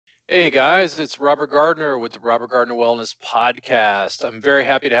Hey guys, it's Robert Gardner with the Robert Gardner Wellness Podcast. I'm very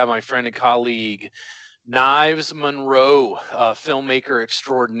happy to have my friend and colleague, Knives Monroe, filmmaker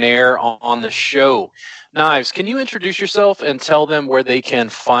extraordinaire, on the show. Knives, can you introduce yourself and tell them where they can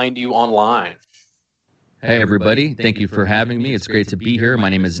find you online? Hey everybody, thank you for having me. It's great to be here. My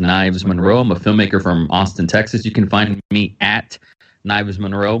name is Knives Monroe. I'm a filmmaker from Austin, Texas. You can find me at Knives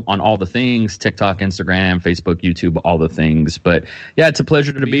Monroe on all the things, TikTok, Instagram, Facebook, YouTube, all the things. But yeah, it's a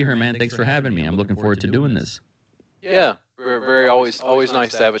pleasure to be here, man. Thanks for having me. I'm looking forward to doing this. Yeah, we're always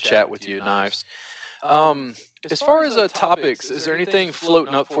nice to have a chat with you, Knives. As far as topics, is there anything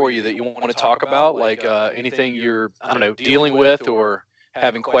floating up for you that you want to talk about? Like anything you're, dealing with or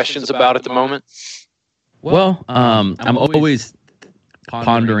having questions about at the moment? Well, I'm always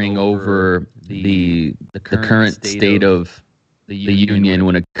pondering over the current state of the union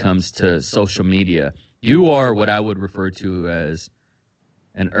when it comes to social media. You are what I would refer to as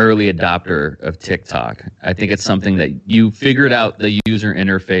an early adopter of TikTok. I think it's something that you figured out the user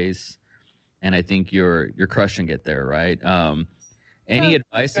interface, and I think you're crushing it there, right? Any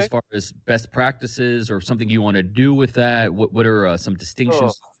advice as far as best practices or something you want to do with that? What are some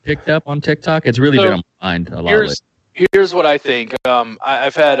distinctions picked up on TikTok? It's really been on my mind a lot lately. Here's what I think.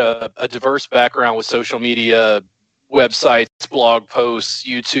 I've had a diverse background with social media, websites, blog posts,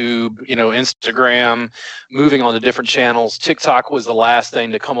 YouTube, Instagram, moving on to different channels. TikTok was the last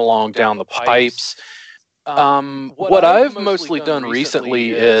thing to come along down the pipes. What I've mostly done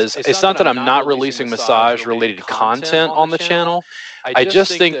recently is, it's not that I'm not releasing massage-related content on the channel. I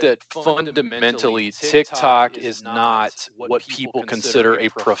just think that fundamentally TikTok is not what people consider a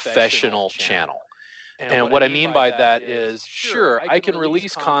professional channel. And what I mean by that is, sure, I can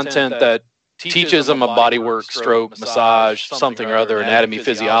release content that teaches them a bodywork, stroke, massage, something or other, anatomy,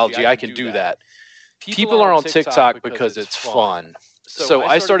 physiology. I can do that. People are on TikTok because it's fun. So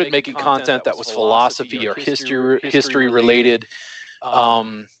I started making content that was philosophy or history related,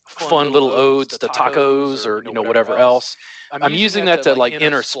 fun little odes to tacos or whatever else. I'm using that to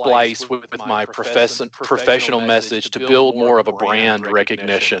intersplice with my professional message to build more of a brand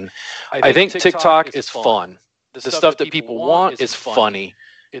recognition. I think TikTok is fun. The stuff that people want is funny.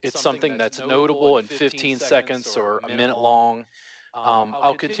 It's something that's notable in 15 seconds or a minute long.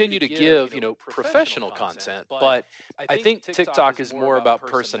 I'll continue to give, professional content, but I think TikTok is more about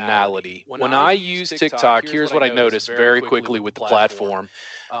personality. When I use TikTok, here's what I noticed very quickly with the platform.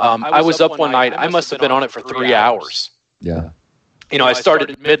 I was up one night. I must have been on it for 3 hours. Yeah. I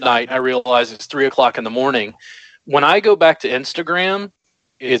started at midnight. And I realized it's 3 o'clock in the morning. When I go back to Instagram,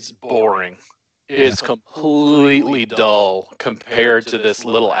 it's boring. It's completely dull compared to this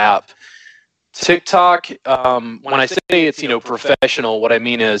little app. TikTok, when I say it's, professional, what I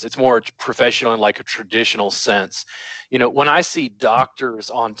mean is it's more professional in like a traditional sense. When I see doctors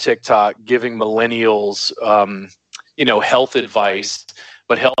on TikTok giving millennials, health advice,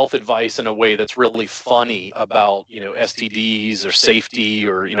 but health advice in a way that's really funny about, STDs or safety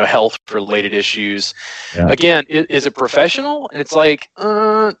or, health-related issues. Yeah. Again, is it professional? And it's like,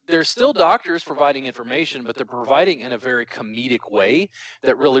 there's still doctors providing information, but they're providing in a very comedic way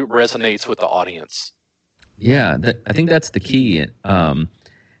that really resonates with the audience. Yeah, I think that's the key. And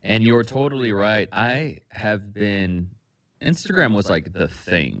you're totally right. Instagram was like the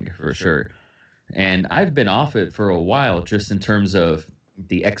thing for sure. And I've been off it for a while just in terms of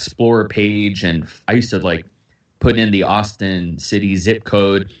the Explorer page, and I used to put in the Austin city zip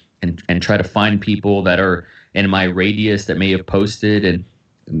code and try to find people that are in my radius that may have posted, and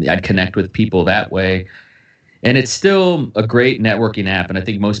I'd connect with people that way. And it's still a great networking app, and I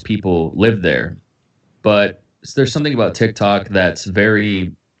think most people live there. But there's something about TikTok that's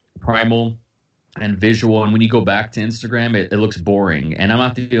very primal and visual, and when you go back to Instagram, it looks boring. And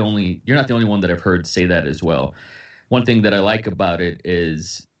you're not the only one that I've heard say that as well. One thing that I like about it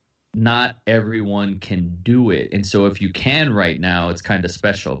is not everyone can do it. And so if you can right now, it's kind of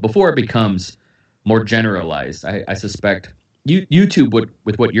special. Before it becomes more generalized, I suspect YouTube,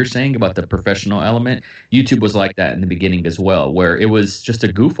 with what you're saying about the professional element, YouTube was like that in the beginning as well, where it was just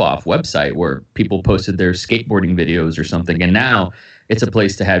a goof-off website where people posted their skateboarding videos or something. And now it's a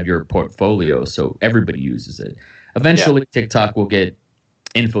place to have your portfolio, so everybody uses it. Eventually, TikTok will get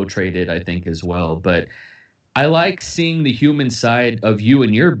infiltrated, I think, as well. But I like seeing the human side of you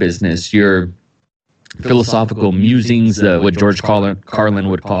and your business, your philosophical musings, what George Carlin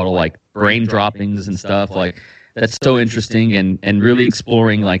would call brain droppings and stuff. That's so interesting, and really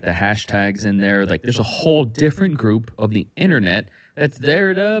exploring the hashtags in there. There's a whole different group of the internet that's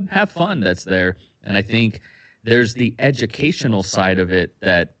there to have fun. That's there, and I think there's the educational side of it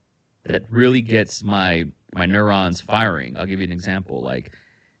that really gets my neurons firing. I'll give you an example.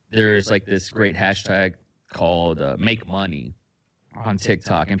 there's like this great hashtag called Make Money on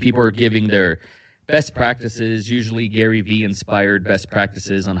TikTok, and people are giving their best practices, usually Gary Vee inspired best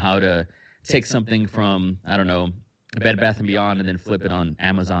practices on how to take something from, I don't know, Bed Bath & Beyond and then flip it on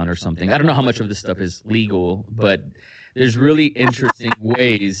Amazon or something. I don't know how much of this stuff is legal, but there's really interesting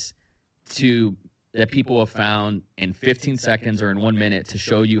ways that people have found in 15 seconds or in 1 minute to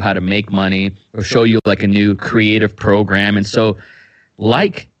show you how to make money or show you like a new creative program. And so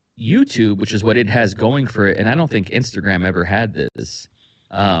like YouTube, which is what it has going for it, and I don't think Instagram ever had this,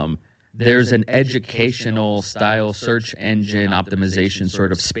 there's an educational style search engine optimization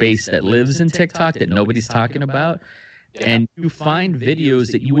sort of space that lives in TikTok that nobody's talking about. And you find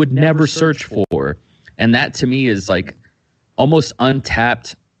videos that you would never search for. And that to me is like almost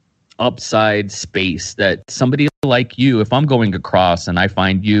untapped upside space that somebody like you, if I'm going across and I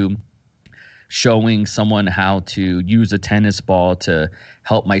find you showing someone how to use a tennis ball to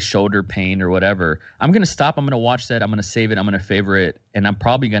help my shoulder pain or whatever, I'm going to stop. I'm going to watch that. I'm going to save it. I'm going to favorite it. And I'm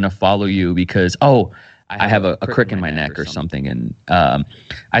probably going to follow you because, I have a crick in my neck or something. And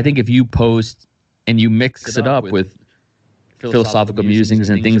I think if you post and you mix it up with philosophical musings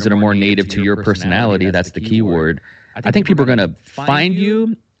and things that are more native to your personality, that's the key word. I think people are going to find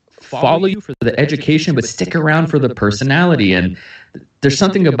you, follow you for the education, but stick around for the personality. And there's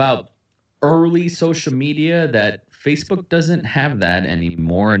something about early social media that Facebook doesn't have that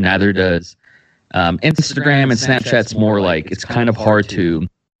anymore, and neither does Instagram and Snapchat's more like it's kind of hard to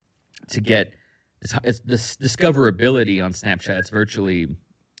get. It's this discoverability on Snapchat's virtually,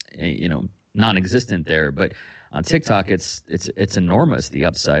 non-existent there, but on TikTok it's enormous, the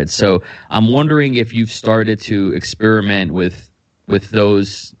upside. So I'm wondering if you've started to experiment with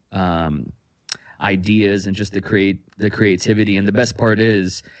those ideas and just the creativity. And the best part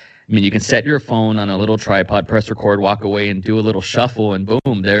is, I mean, you can set your phone on a little tripod, press record, walk away, and do a little shuffle, and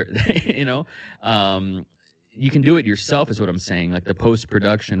boom, there. You can do it yourself, is what I'm saying. Like the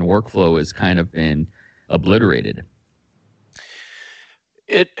post-production workflow has kind of been obliterated.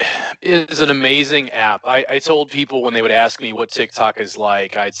 It is an amazing app. I told people when they would ask me what TikTok is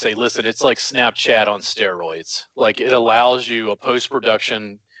like, I'd say, listen, it's like Snapchat on steroids. Like it allows you a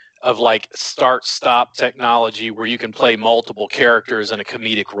post-production of like start-stop technology where you can play multiple characters in a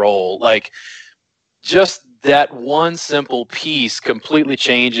comedic role. Like just that one simple piece completely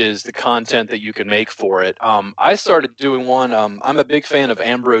changes the content that you can make for it. I started doing one. I'm a big fan of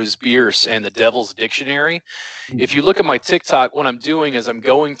Ambrose Bierce and the Devil's Dictionary. If you look at my TikTok, what I'm doing is I'm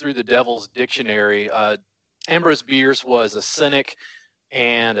going through the Devil's Dictionary. Ambrose Bierce was a cynic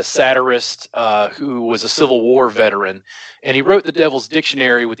and a satirist who was a Civil War veteran. And he wrote the Devil's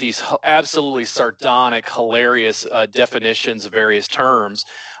Dictionary with these absolutely sardonic, hilarious definitions of various terms.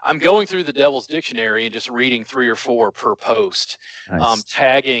 I'm going through the Devil's Dictionary and just reading 3 or 4 per post, nice.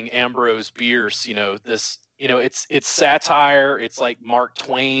 Tagging Ambrose Bierce, it's satire. It's like Mark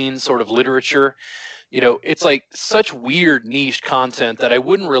Twain sort of literature. It's like such weird niche content that I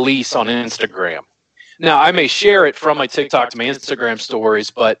wouldn't release on Instagram. Now, I may share it from my TikTok to my Instagram stories,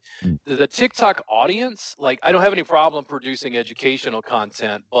 but the TikTok audience, like, I don't have any problem producing educational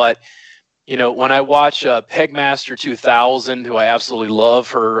content, but, when I watch Pegmaster 2000, who I absolutely love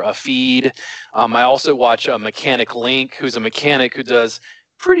her feed, I also watch Mechanic Link, who's a mechanic who does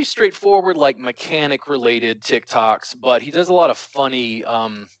pretty straightforward, like, mechanic-related TikToks, but he does a lot of funny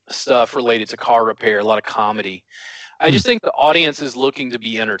stuff related to car repair, a lot of comedy. I just think the audience is looking to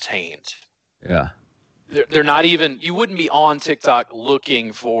be entertained. Yeah. They're not even, you wouldn't be on TikTok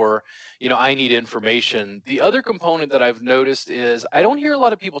looking for, I need information. The other component that I've noticed is I don't hear a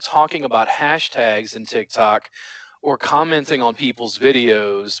lot of people talking about hashtags in TikTok or commenting on people's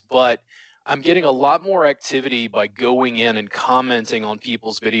videos, but I'm getting a lot more activity by going in and commenting on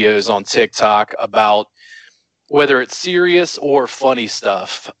people's videos on TikTok about whether it's serious or funny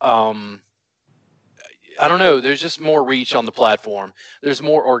stuff. I don't know. There's just more reach on the platform. There's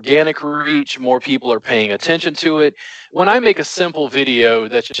more organic reach. More people are paying attention to it. When I make a simple video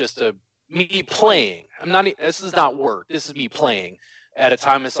that's just me playing, this is not work. This is me playing at a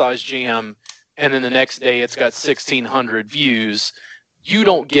Thai massage jam, and then the next day it's got 1,600 views. You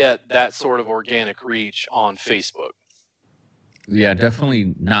don't get that sort of organic reach on Facebook. Yeah,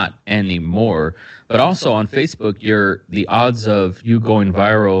 definitely not anymore. But also on Facebook, the odds of you going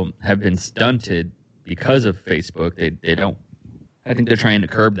viral have been stunted because of Facebook. They don't. I think they're trying to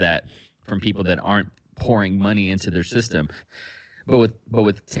curb that from people that aren't pouring money into their system. But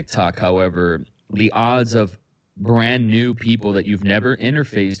with TikTok, however, the odds of brand new people that you've never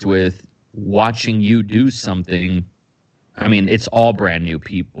interfaced with watching you do something, I mean, it's all brand new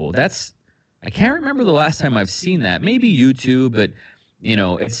people. I can't remember the last time I've seen that. Maybe YouTube, but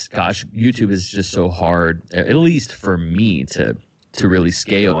YouTube is just so hard, at least for me, to really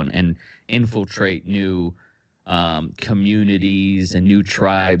scale and infiltrate new communities and new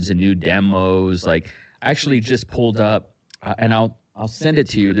tribes and new demos. Like, I actually just pulled up, and I'll send it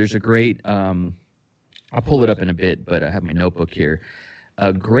to you. There's a great, I'll pull it up in a bit, but I have my notebook here.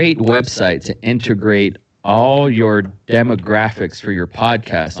 A great website to integrate all your demographics for your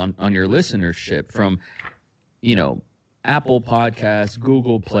podcast on your listenership from, Apple Podcasts,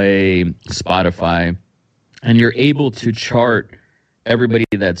 Google Play, Spotify, and you're able to chart everybody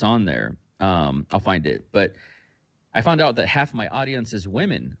that's on there. I'll find it, but I found out that half my audience is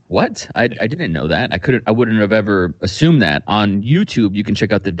women. What? I didn't know that. I wouldn't have ever assumed that. On YouTube, you can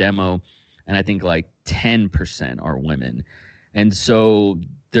check out the demo, and I think like 10% are women. And so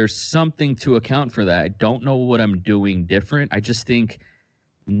there's something to account for that. I don't know what I'm doing different. I just think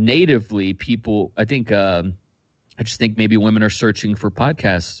natively I just think maybe women are searching for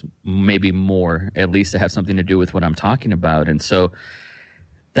podcasts maybe more, at least to have something to do with what I'm talking about. And so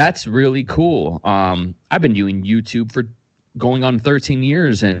that's really cool. I've been doing YouTube for going on 13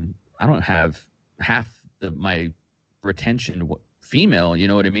 years, and I don't have half my retention female, you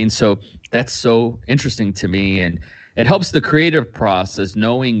know what I mean? So that's so interesting to me, and it helps the creative process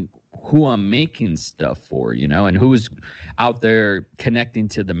knowing who I'm making stuff for, and who's out there connecting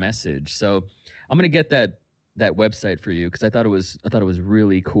to the message. So I'm going to get that website for you, because I thought it was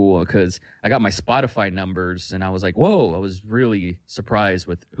really cool, because I got my Spotify numbers and I was like, whoa, I was really surprised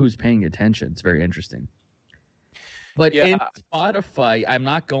with who's paying attention. It's very interesting. But in Spotify, I'm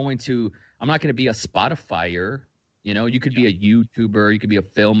not going to be a Spotifyer. You could be a YouTuber, you could be a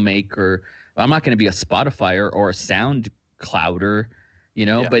filmmaker. I'm not going to be a Spotifyer or a SoundClouder,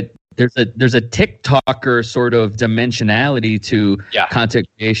 but there's a TikToker sort of dimensionality to content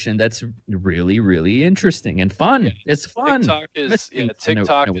creation that's really, really interesting and fun. Yeah. It's fun. TikTok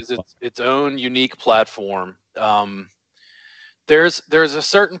is its own unique platform. There's a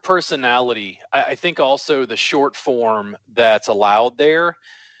certain personality. I think also the short form that's allowed there.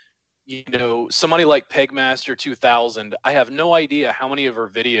 Somebody like Pegmaster 2000, I have no idea how many of her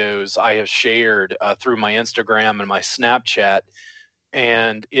videos I have shared through my Instagram and my Snapchat.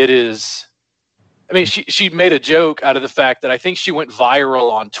 And it is, she made a joke out of the fact that I think she went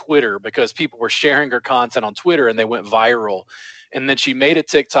viral on Twitter because people were sharing her content on Twitter and they went viral. And then she made a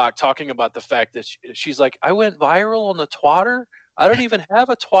TikTok talking about the fact that she's like, I went viral on the twatter. I don't even have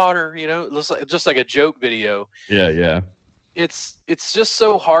a twatter, it looks like just like a joke video. Yeah. It's just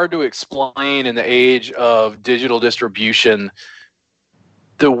so hard to explain in the age of digital distribution,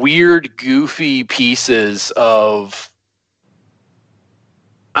 the weird, goofy pieces of,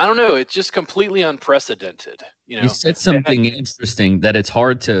 I don't know. It's just completely unprecedented. You said something interesting that it's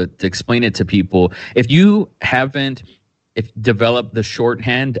hard to explain it to people. If you haven't developed the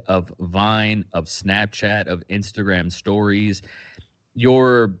shorthand of Vine, of Snapchat, of Instagram stories,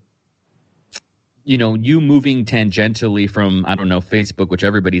 you moving tangentially from, I don't know, Facebook, which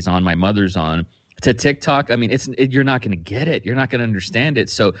everybody's on, my mother's on, to TikTok, you're not going to get it. You're not going to understand it.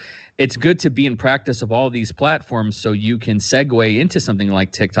 So it's good to be in practice of all these platforms so you can segue into something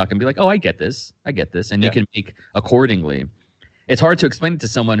like TikTok and be like, oh, I get this. And you can make accordingly. It's hard to explain it to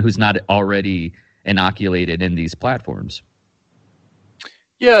someone who's not already inoculated in these platforms.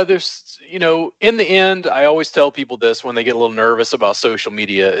 Yeah, there's, in the end, I always tell people this when they get a little nervous about social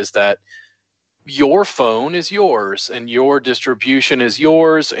media, is that your phone is yours and your distribution is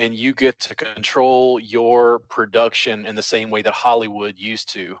yours, and you get to control your production in the same way that Hollywood used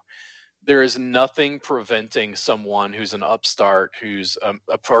to. There is nothing preventing someone who's an upstart, who's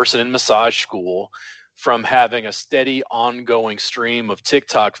a person in massage school, from having a steady ongoing stream of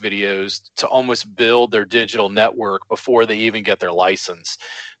TikTok videos to almost build their digital network before they even get their license.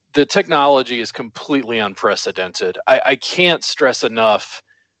 The technology is completely unprecedented. I can't stress enough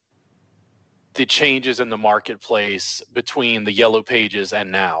the changes in the marketplace between the yellow pages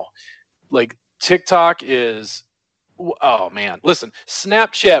and now. Like, TikTok is, oh man, listen,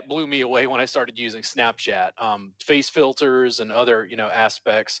 Snapchat blew me away when I started using Snapchat, face filters and other,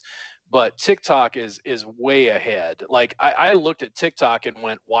 aspects, but TikTok is way ahead. Like, I looked at TikTok and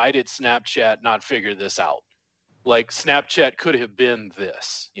went, why did Snapchat not figure this out? Like, Snapchat could have been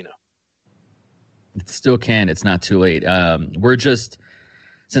this, It still can. It's not too late.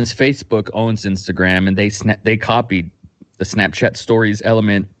 Since Facebook owns Instagram and they copied the Snapchat stories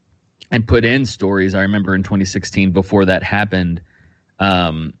element and put in stories, I remember in 2016, before that happened,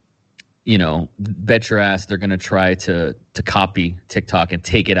 bet your ass they're going to try to copy TikTok and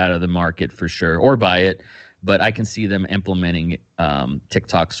take it out of the market for sure, or buy it. But I can see them implementing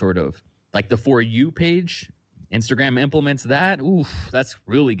TikTok sort of like the For You page. Instagram implements that, oof, that's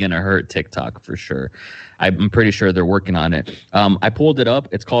really going to hurt TikTok for sure. I'm pretty sure they're working on it. I pulled it up.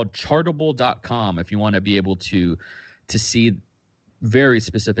 It's called chartable.com if you want to be able to see very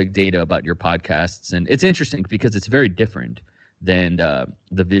specific data about your podcasts. And it's interesting because it's very different than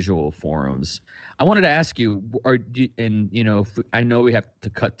the visual forums. I wanted to ask you, I know we have to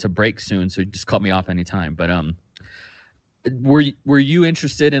cut to break soon, so just cut me off anytime. But were you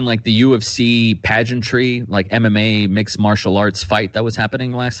interested in like the UFC pageantry, like MMA mixed martial arts fight that was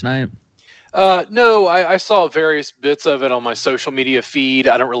happening last night? No, I saw various bits of it on my social media feed.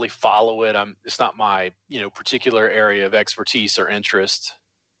 I don't really follow it. It's not my particular area of expertise or interest.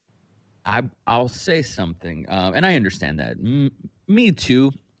 I'll say something, and I understand that. Me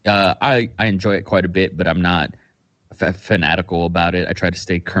too. I enjoy it quite a bit, but I'm not fanatical about it. I try to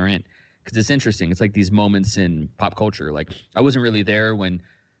stay current because it's interesting. It's like these moments in pop culture. Like I wasn't really there when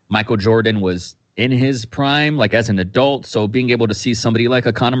Michael Jordan was in his prime, like as an adult. So being able to see somebody like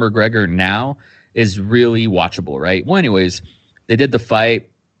a Conor McGregor now is really watchable, right? Well, anyways, they did the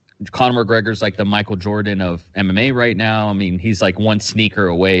fight. Conor McGregor's like the Michael Jordan of MMA right now. I mean, he's like one sneaker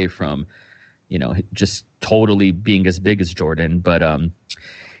away from, just totally being as big as Jordan. But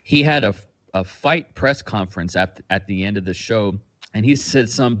he had a fight press conference at the end of the show, and he said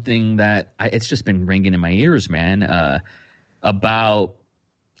something that it's just been ringing in my ears, man, about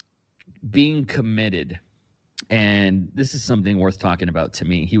being committed. And this is something worth talking about to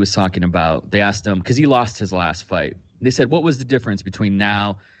me. He was talking about, they asked him, because he lost his last fight. They said, what was the difference between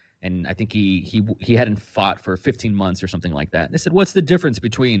now and I think he hadn't fought for 15 months or something like that. And they said, what's the difference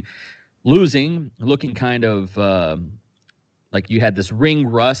between losing, looking kind of like you had this ring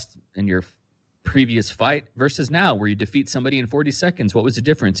rust in your previous fight versus now where you defeat somebody in 40 seconds? What was the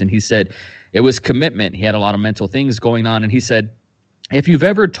difference? And he said it was commitment. He had a lot of mental things going on. And he said, if you've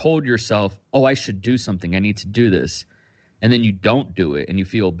ever told yourself, oh, I should do something, I need to do this, and then you don't do it and you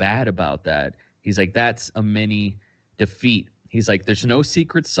feel bad about that, he's like, that's a mini defeat. He's like, there's no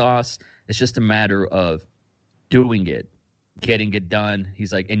secret sauce. It's just a matter of doing it, getting it done.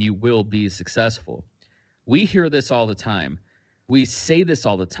 He's like, and you will be successful. We hear this all the time. We say this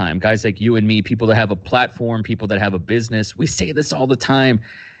all the time. Guys like you and me, people that have a platform, people that have a business, we say this all the time.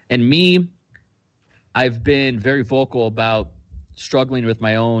 And me, I've been very vocal about struggling with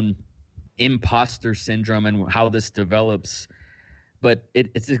my own imposter syndrome and how this develops. But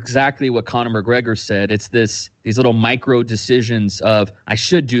it's exactly what Conor McGregor said. It's these little micro decisions of I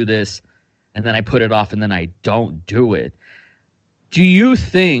should do this, and then I put it off, and then I don't do it. Do you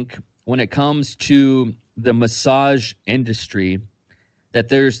think when it comes to the massage industry that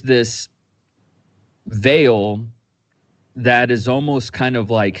there's this veil that is almost kind of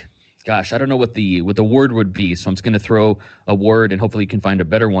like, gosh, I don't know what the word would be, so I'm just going to throw a word, and hopefully you can find a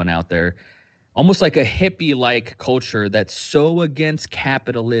better one out there. Almost like a hippie-like culture that's so against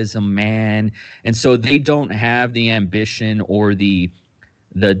capitalism, man. And so they don't have the ambition or the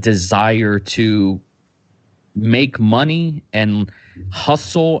desire to make money and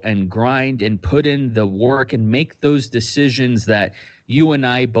hustle and grind and put in the work and make those decisions that you and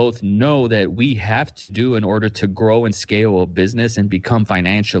I both know that we have to do in order to grow and scale a business and become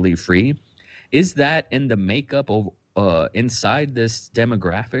financially free. Is that in the makeup of inside this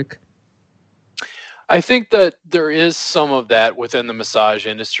demographic? I think that there is some of that within the massage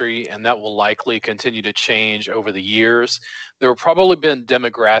industry, and that will likely continue to change over the years. There have probably been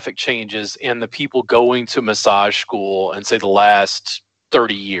demographic changes in the people going to massage school in, say, the last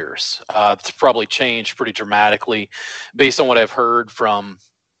 30 years. It's probably changed pretty dramatically based on what I've heard from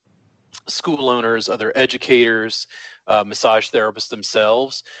school owners, other educators, massage therapists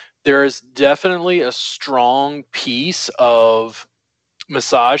themselves. There is definitely a strong piece of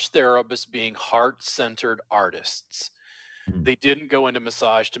massage therapists being heart-centered artists. They didn't go into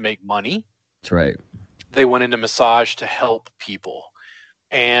massage to make money. That's right. They went into massage to help people.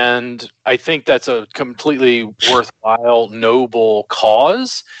 And I think that's a completely worthwhile, noble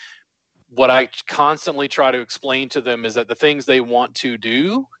cause. What I constantly try to explain to them is that the things they want to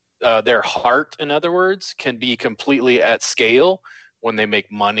do, their heart, in other words, can be completely at scale when they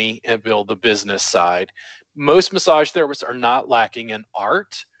make money and build the business side. Most massage therapists are not lacking in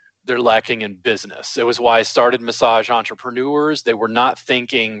art. They're lacking in business. It was why I started Massage Entrepreneurs. They were not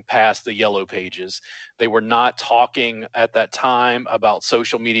thinking past the yellow pages. They were not talking at that time about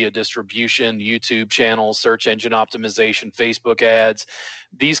social media distribution, YouTube channels, search engine optimization, Facebook ads.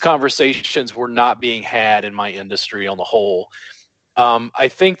 These conversations were not being had in my industry on the whole. I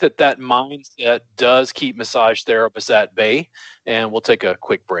think that mindset does keep massage therapists at bay, and we'll take a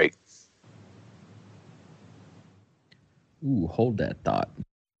quick break. Ooh, hold that thought.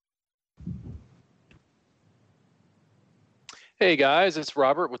 Hey guys, it's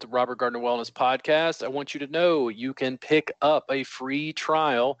Robert with the Robert Gardner Wellness Podcast. I want you to know you can pick up a free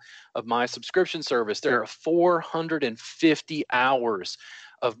trial of my subscription service. There are 450 hours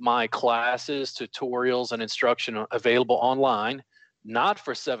of my classes, tutorials, and instruction available online, not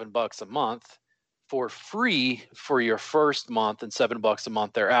for $7 a month, for free for your first month and $7 a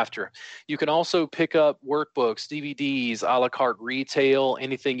month thereafter. You can also pick up workbooks, DVDs, a la carte retail,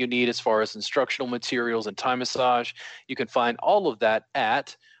 anything you need as far as instructional materials and Thai massage. You can find all of that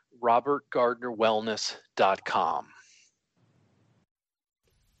at robertgardnerwellness.com.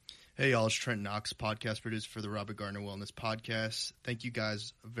 Hey y'all, it's Trent Knox, podcast producer for the Robert Gardner Wellness Podcast. Thank you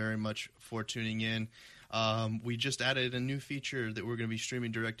guys very much for tuning in. We just added a new feature that we're going to be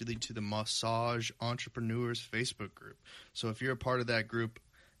streaming directly to the Massage Entrepreneurs Facebook group. So if you're a part of that group,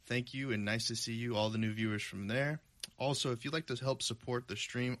 thank you and nice to see you, all the new viewers from there. Also, if you'd like to help support the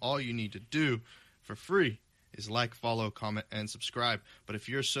stream, all you need to do for free is like, follow, comment, and subscribe. But if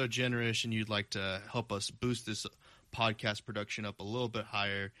you're so generous and you'd like to help us boost this podcast production up a little bit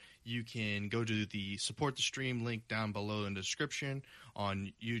higher, you can go to the support the stream link down below in the description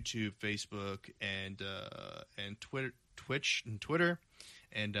on YouTube, Facebook, and Twitch and Twitter,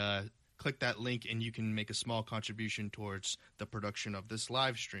 and click that link and you can make a small contribution towards the production of this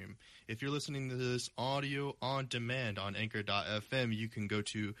live stream. If you're listening to this audio on demand on Anchor.fm, you can go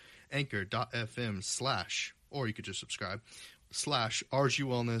to Anchor.fm/ or you could just subscribe /RG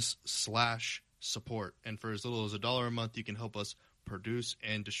Wellness /support. And for as little as $1 a month, you can help us produce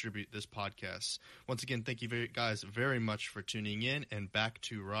and distribute this podcast. Once again, thank you guys very much for tuning in, and back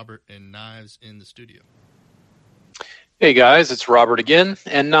to Robert and Knives in the studio. Hey guys, it's Robert again.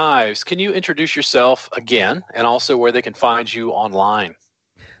 And Knives, can you introduce yourself again and also where they can find you online?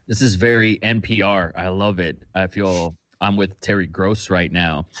 This is very NPR. I love it. I feel I'm with Terry Gross right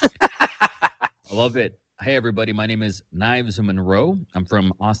now. I love it. Hey, everybody. My name is Knives Monroe. I'm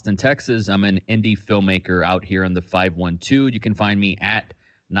from Austin, Texas. I'm an indie filmmaker out here on the 512. You can find me at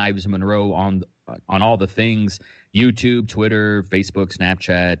Knives Monroe on all the things, YouTube, Twitter, Facebook,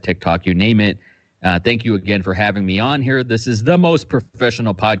 Snapchat, TikTok, you name it. Thank you again for having me on here. This is the most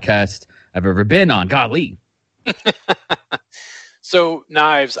professional podcast I've ever been on. Golly. So,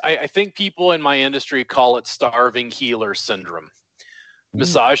 Knives, I think people in my industry call it starving healer syndrome.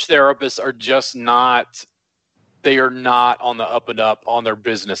 Massage therapists are just not, they are not on the up and up on their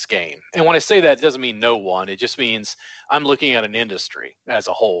business game. And when I say that, it doesn't mean no one. It just means I'm looking at an industry as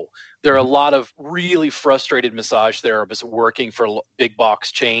a whole. There are a lot of really frustrated massage therapists working for big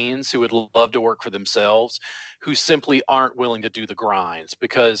box chains who would love to work for themselves, who simply aren't willing to do the grinds,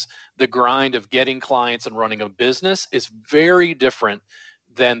 because the grind of getting clients and running a business is very different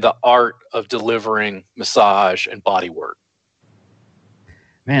than the art of delivering massage and body work.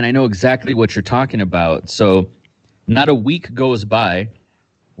 Man, I know exactly what you're talking about. So not a week goes by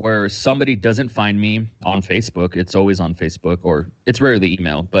where somebody doesn't find me on Facebook. It's always on Facebook, or it's rarely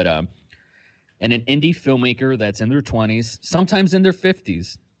email. But and an indie filmmaker that's in their 20s, sometimes in their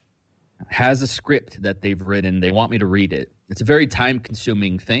 50s, has a script that they've written. They want me to read it. It's a very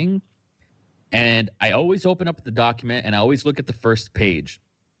time-consuming thing. And I always open up the document, and I always look at the first page.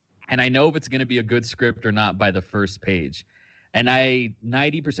 And I know if it's going to be a good script or not by the first page. And I,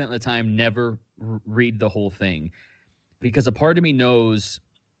 90% of the time, never read the whole thing, because a part of me knows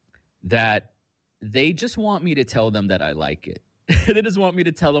that they just want me to tell them that I like it. They just want me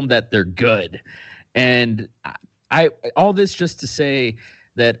to tell them that they're good. And I all this just to say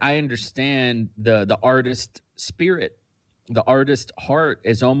that I understand the artist spirit. The artist heart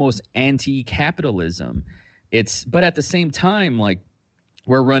is almost anti-capitalism. But at the same time, like,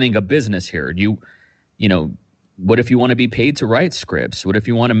 we're running a business here. You know, what if you want to be paid to write scripts? What if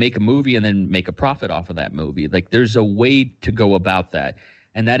you want to make a movie and then make a profit off of that movie? Like, there's a way to go about that.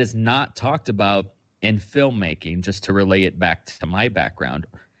 And that is not talked about in filmmaking, just to relay it back to my background.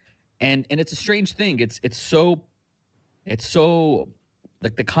 And it's a strange thing. It's so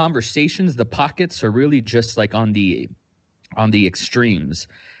like the conversations, the pockets are really just like on the extremes.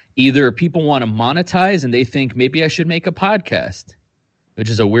 Either people want to monetize and they think maybe I should make a podcast, which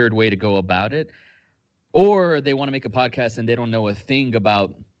is a weird way to go about it. Or they want to make a podcast and they don't know a thing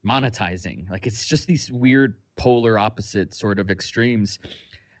about monetizing. Like, it's just these weird polar opposite sort of extremes.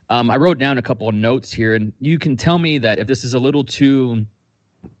 I wrote down a couple of notes here, and you can tell me that if this is a little too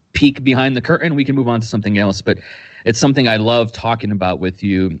peek behind the curtain, we can move on to something else. But it's something I love talking about with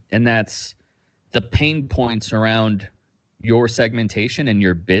you, and that's the pain points around your segmentation and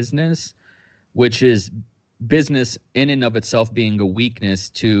your business, which is business in and of itself being a weakness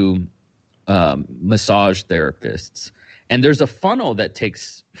to massage therapists. And there's a funnel that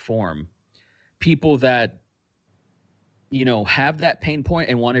takes form. People that have that pain point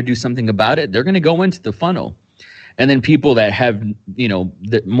and want to do something about it, they're going to go into the funnel. And then people that have,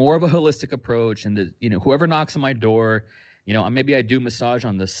 more of a holistic approach, and whoever knocks on my door, maybe I do massage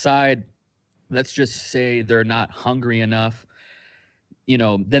on the side. Let's just say they're not hungry enough,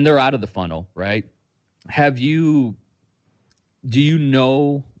 then they're out of the funnel, right? Do you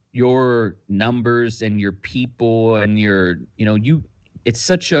know your numbers and your people and it's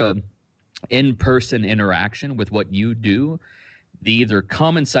such a in-person interaction with what you do. They either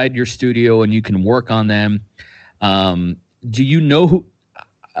come inside your studio and you can work on them. Do you know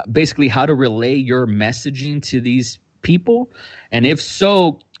basically how to relay your messaging to these people? And if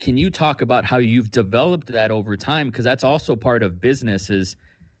so, can you talk about how you've developed that over time? Because that's also part of business is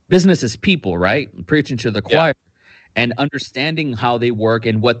people, right? Preaching to the choir and understanding how they work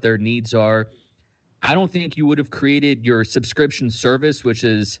and what their needs are. I don't think you would have created your subscription service, which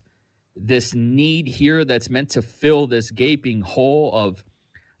is this need here that's meant to fill this gaping hole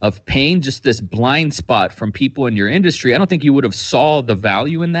of pain, just this blind spot from people in your industry. I don't think you would have saw the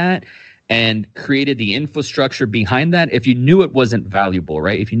value in that and created the infrastructure behind that if you knew it wasn't valuable,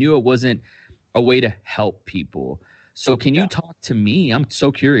 right? If you knew it wasn't a way to help people. So can you talk to me? I'm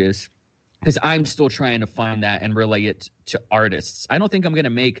so curious because I'm still trying to find that and relay it to artists. I don't think I'm going to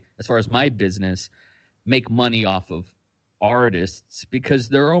make, as far as my business, make money off of artists because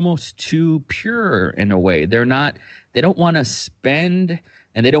they're almost too pure in a way. They don't want to spend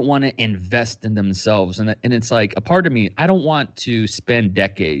and they don't want to invest in themselves. And it's like a part of me, I don't want to spend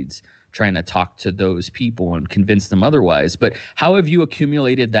decades trying to talk to those people and convince them otherwise. But how have you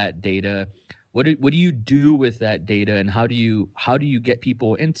accumulated that data? What do you do with that data, and how do you get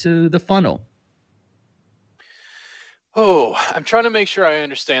people into the funnel? Oh, I'm trying to make sure I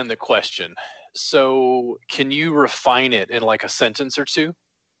understand the question. So can you refine it in like a sentence or two?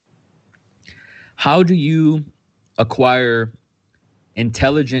 How do you acquire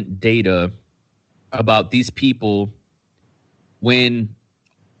intelligent data about these people when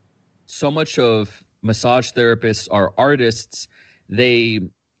so much of massage therapists are artists?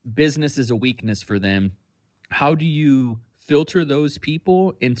 Business is a weakness for them. How do you filter those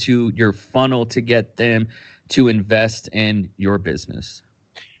people into your funnel to get them to invest in your business?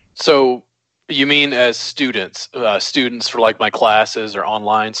 So you mean as students for like my classes or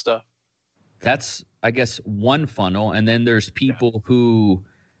online stuff? That's, I guess, one funnel. And then there's people who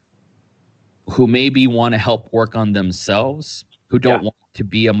maybe want to help work on themselves, who don't want to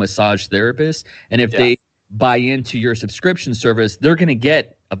be a massage therapist. And if they buy into your subscription service, they're going to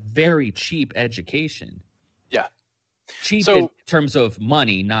get a very cheap education. Yeah. Cheap in terms of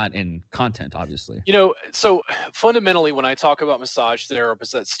money, not in content, obviously. So fundamentally, when I talk about massage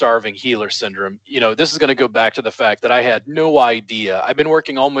therapists, that starving healer syndrome, this is going to go back to the fact that I had no idea. I've been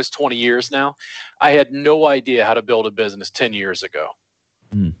working almost 20 years now. I had no idea how to build a business 10 years ago.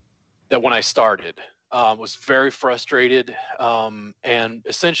 That when I started, was very frustrated. And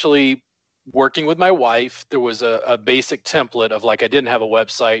essentially working with my wife, there was a basic template of like, I didn't have a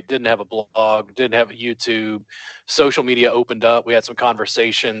website, didn't have a blog, didn't have a YouTube, social media opened up. We had some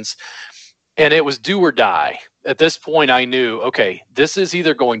conversations and it was do or die. At this point, I knew, okay, this is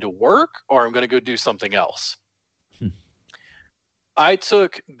either going to work or I'm going to go do something else. I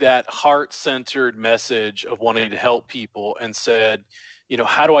took that heart-centered message of wanting to help people and said,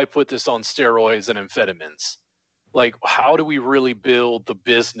 how do I put this on steroids and amphetamines? Like, how do we really build the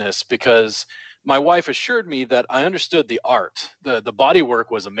business? Because my wife assured me that I understood the art. The body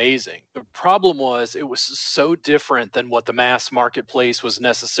work was amazing. The problem was it was so different than what the mass marketplace was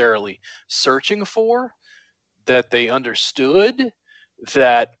necessarily searching for, that they understood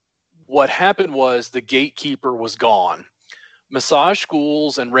that what happened was the gatekeeper was gone. Massage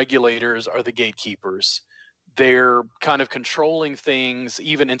schools and regulators are the gatekeepers. They're kind of controlling things,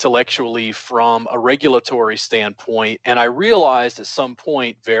 even intellectually, from a regulatory standpoint. And I realized at some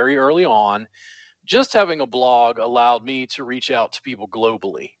point very early on, just having a blog allowed me to reach out to people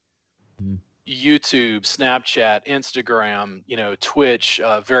globally. YouTube, Snapchat, Instagram, Twitch,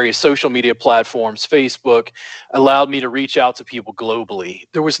 various social media platforms, Facebook, allowed me to reach out to people globally.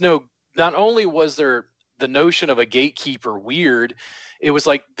 There was not only was there the notion of a gatekeeper weird, it was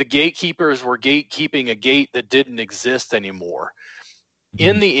like the gatekeepers were gatekeeping a gate that didn't exist anymore.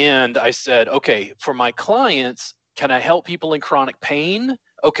 In the end, I said, okay, for my clients, can I help people in chronic pain?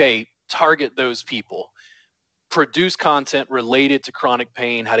 Okay, target those people. Produce content related to chronic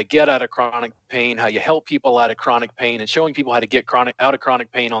pain, how to get out of chronic pain, how you help people out of chronic pain, and showing people how to get out of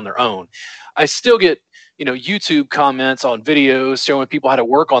chronic pain on their own. I still get YouTube comments on videos showing people how to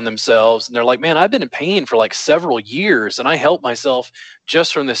work on themselves. And they're like, man, I've been in pain for like several years and I helped myself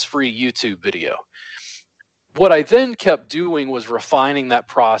just from this free YouTube video. What I then kept doing was refining that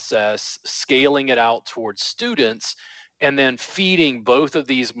process, scaling it out towards students, and then feeding both of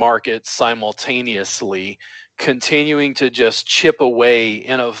these markets simultaneously, continuing to just chip away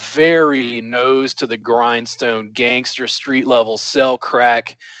in a very nose to the grindstone, gangster, street level, sell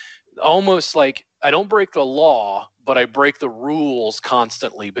crack, almost like I don't break the law, but I break the rules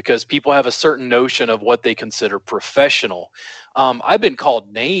constantly because people have a certain notion of what they consider professional. I've been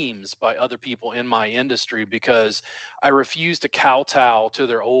called names by other people in my industry because I refuse to kowtow to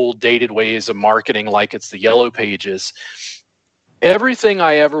their old dated ways of marketing like it's the Yellow Pages. Everything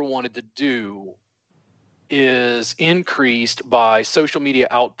I ever wanted to do is increased by social media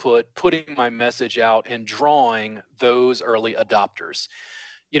output, putting my message out and drawing those early adopters.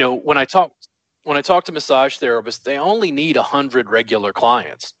 You know, when I talk to massage therapists, they only need 100 regular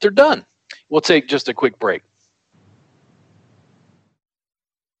clients. They're done. We'll take just a quick break.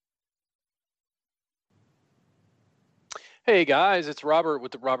 Hey guys, it's Robert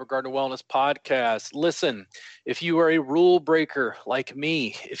with the Robert Gardner Wellness Podcast. Listen, if you are a rule breaker like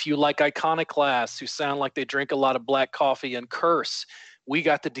me, if you like iconoclasts who sound like they drink a lot of black coffee and curse, we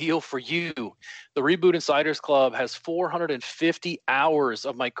got the deal for you. The Reboot Insiders Club has 450 hours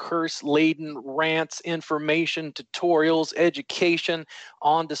of my curse-laden rants, information, tutorials, education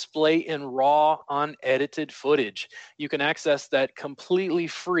on display in raw, unedited footage. You can access that completely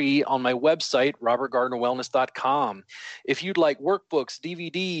free on my website, robertgardnerwellness.com. If you'd like workbooks,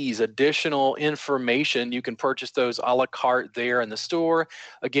 DVDs, additional information, you can purchase those a la carte there in the store.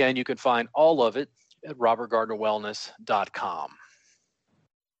 Again, you can find all of it at robertgardnerwellness.com.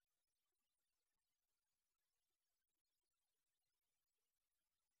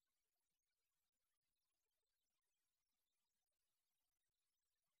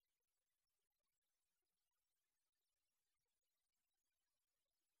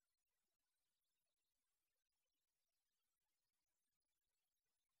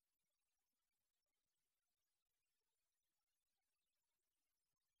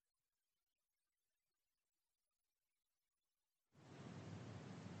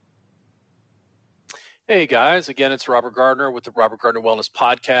 Hey guys, again, it's Robert Gardner with the Robert Gardner Wellness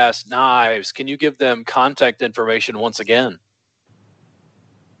Podcast. Knives, can you give them contact information once again?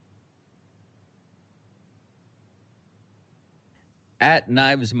 At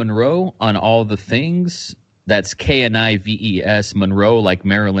Knives Monroe on all the things. That's Knives Monroe, like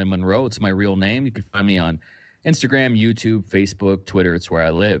Marilyn Monroe. It's my real name. You can find me on Instagram, YouTube, Facebook, Twitter. It's where I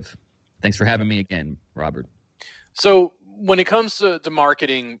live. Thanks for having me again, Robert. So when it comes to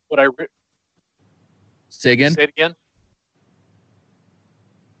marketing, Say again? Say it again.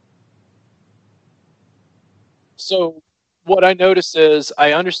 So what I noticed is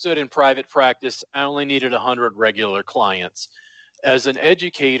I understood in private practice, I only needed 100 regular clients. As an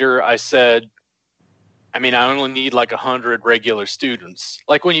educator, I said, I only need like 100 regular students.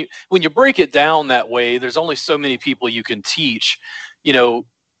 Like when you break it down that way, there's only so many people you can teach. You know,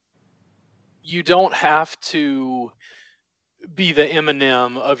 you don't have to be the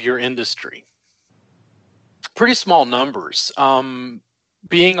Eminem of your industry. Pretty small numbers.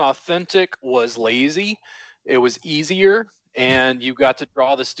 Being authentic was lazy. It was easier, and you got to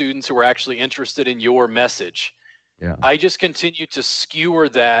draw the students who were actually interested in your message. Yeah. I just continued to skewer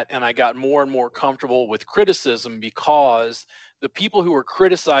that, and I got more and more comfortable with criticism because the people who were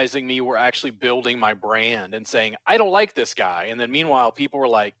criticizing me were actually building my brand and saying, I don't like this guy. And then meanwhile, people were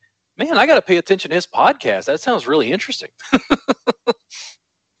like, man, I got to pay attention to his podcast. That sounds really interesting.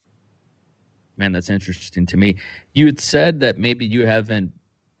 Man, that's interesting to me. You had said that maybe you haven't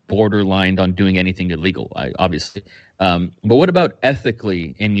borderlined on doing anything illegal, obviously. But what about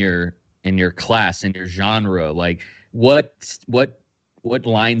ethically in your class, in your genre? Like what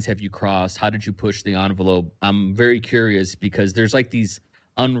lines have you crossed? How did you push the envelope? I'm very curious because there's like these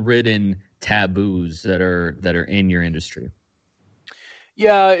unwritten taboos that are in your industry.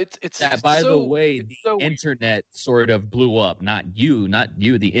 Yeah, it's that, by the way, the internet sort of blew up. Not you.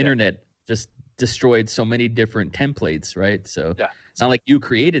 The internet just destroyed so many different templates, right? So It's not like you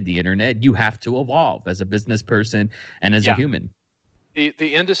created the internet. You have to evolve as a business person and as a human.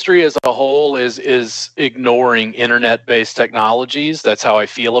 The industry as a whole is ignoring internet-based technologies. That's how I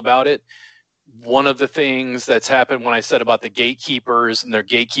feel about it. One of the things that's happened when I said about the gatekeepers and they're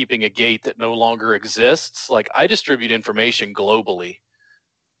gatekeeping a gate that no longer exists, like I distribute information globally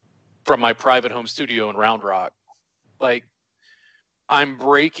from my private home studio in Round Rock. Like I'm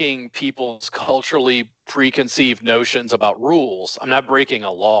breaking people's culturally preconceived notions about rules. I'm not breaking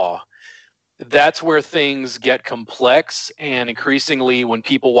a law. That's where things get complex, and increasingly when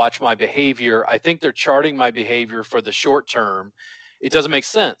people watch my behavior, I think they're charting my behavior for the short term. It doesn't make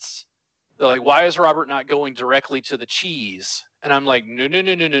sense. They're like, why is Robert not going directly to the cheese? And I'm like,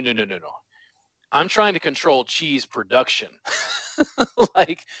 no. I'm trying to control cheese production.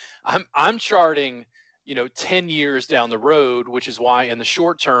 Like I'm charting, 10 years down the road, which is why in the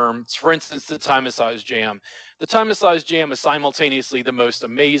short term, for instance, the Time Massage Jam. The Time Massage Jam is simultaneously the most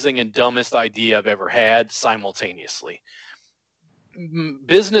amazing and dumbest idea I've ever had simultaneously.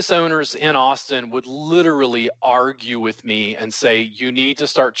 Business owners in Austin would literally argue with me and say, you need to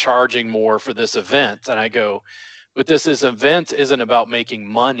start charging more for this event. And I go, but this event isn't about making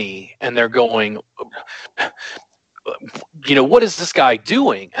money. And they're going, what is this guy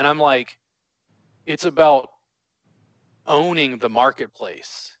doing? And I'm like, it's about owning the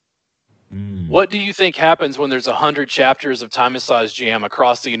marketplace. What do you think happens when there's 100 chapters of Time Massage Jam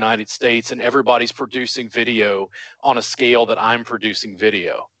across the United States and everybody's producing video on a scale that I'm producing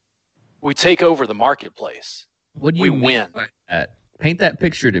video? We take over the marketplace. What do you win? By that? Paint that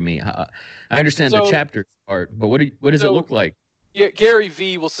picture to me. I understand the chapters part, but what does it look like? Yeah, Gary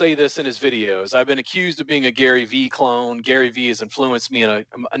Vee will say this in his videos. I've been accused of being a Gary Vee clone. Gary Vee has influenced me in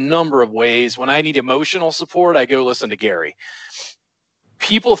a number of ways. When I need emotional support, I go listen to Gary.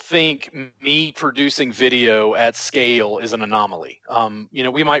 People think me producing video at scale is an anomaly.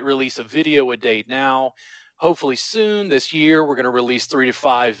 We might release a video a day now. Hopefully soon this year, we're going to release 3 to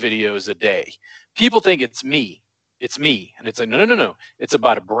 5 videos a day. People think it's me. It's me. And it's like, no. It's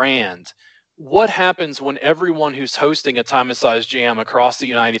about a brand. What happens when everyone who's hosting a Time Massage Jam across the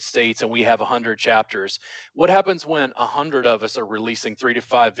United States and we have 100 chapters? What happens when 100 of us are releasing 3 to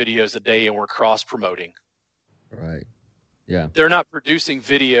 5 videos a day and we're cross-promoting? Right. Yeah. They're not producing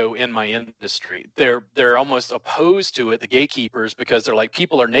video in my industry. They're almost opposed to it, the gatekeepers, because they're like,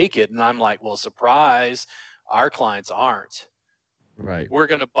 people are naked. And I'm like, well, surprise, our clients aren't. Right. We're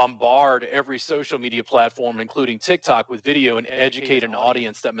going to bombard every social media platform, including TikTok, with video and educate an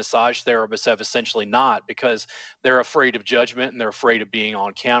audience that massage therapists have essentially not, because they're afraid of judgment and they're afraid of being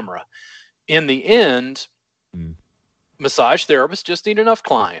on camera. In the end, massage therapists just need enough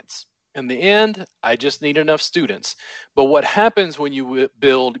clients. In the end, I just need enough students. But what happens when you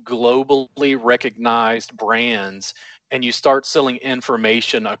build globally recognized brands and you start selling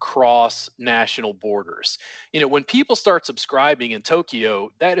information across national borders? When people start subscribing in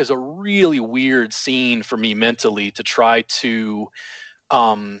Tokyo, that is a really weird scene for me mentally to try to,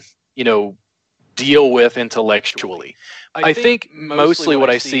 deal with intellectually. I think mostly what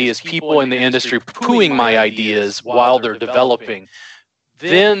I see is people in the industry poo-pooing my ideas while they're developing.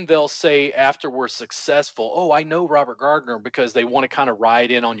 Then they'll say after we're successful, oh, I know Robert Gardner, because they want to kind of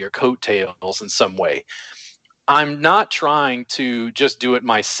ride in on your coattails in some way. I'm not trying to just do it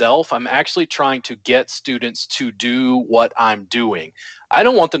myself. I'm actually trying to get students to do what I'm doing. I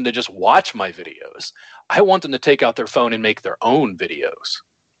don't want them to just watch my videos. I want them to take out their phone and make their own videos.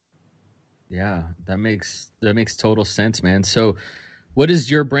 Yeah, that makes total sense, man. So what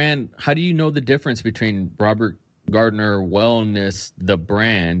is your brand? How do you know the difference between Robert Gardner Wellness, the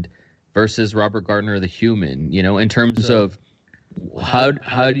brand, versus Robert Gardner, the human, in terms of how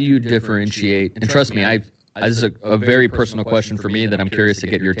do you differentiate? And trust me, this is a very personal question for me that I'm curious to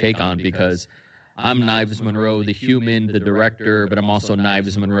get your take on, because I'm Knives Monroe, the human, the director, but I'm also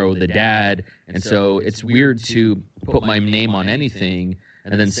Knives Monroe, the dad. And so it's weird to put my name on anything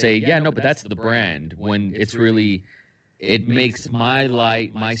and then say, yeah, no, but that's the brand, when it's really, it makes my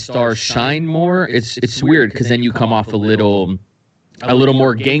light, my star shine more. It's weird, because then you come off a little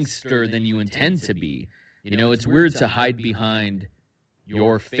more gangster than you intend to be. It's weird to hide behind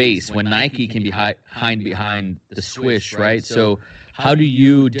your face when Nike can be hide behind the swish, right? So how do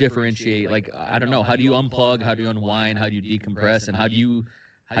you differentiate? Like, I don't know, how do you unplug? How do you unwind? How do you decompress? And how do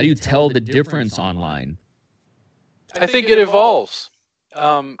you tell the difference online? I think it evolves.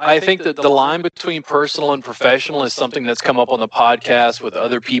 I think that the line between personal and professional is something that's come up on the podcast with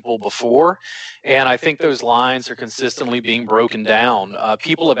other people before. And I think those lines are consistently being broken down.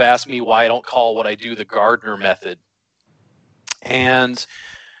 People have asked me why I don't call what I do the Gardner method. And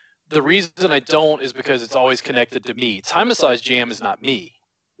the reason I don't is because it's always connected to me. Time Massage Jam is not me.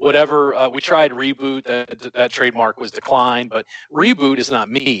 Whatever, we tried Reboot, that trademark was declined, but Reboot is not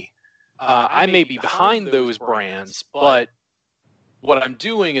me. I may be behind those brands, but what I'm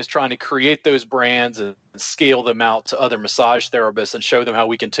doing is trying to create those brands and scale them out to other massage therapists and show them how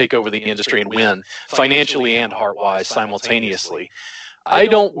we can take over the industry and win financially and heart-wise simultaneously. I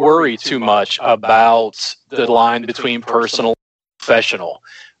don't worry too much about the line between personal and professional.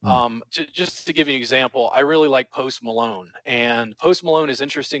 Just to give you an example, I really like Post Malone, and Post Malone is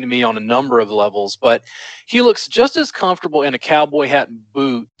interesting to me on a number of levels, but he looks just as comfortable in a cowboy hat and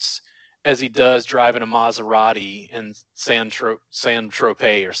boots as he does driving a Maserati in San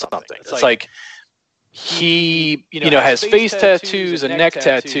Tropez or something. It's like he, has face tattoos and neck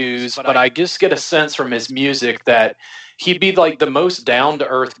tattoos, but I just get a sense from his music that he'd be like the most down to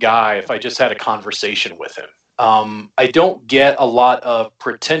earth guy if I just had a conversation with him. I don't get a lot of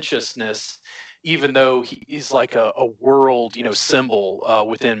pretentiousness, even though he's like a world, symbol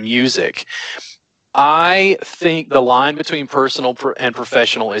within music. I think the line between personal and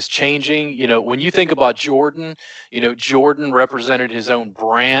professional is changing. When you think about Jordan, Jordan represented his own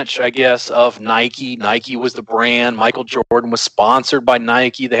branch, I guess, of Nike. Nike was the brand. Michael Jordan was sponsored by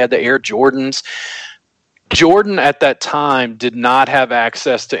Nike. They had the Air Jordans. Jordan at that time did not have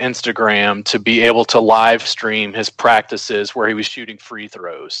access to Instagram to be able to live stream his practices where he was shooting free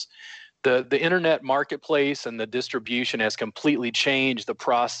throws. The internet marketplace and the distribution has completely changed the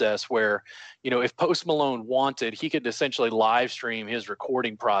process where, if Post Malone wanted, he could essentially live stream his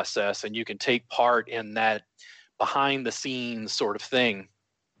recording process and you can take part in that behind the scenes sort of thing.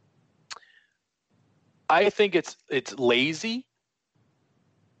 I think it's lazy.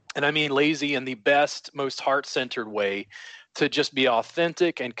 And I mean lazy in the best, most heart-centered way to just be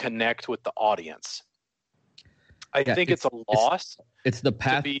authentic and connect with the audience. I think it's a loss. It's the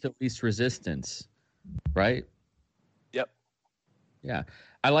path to least resistance, right? Yep. Yeah.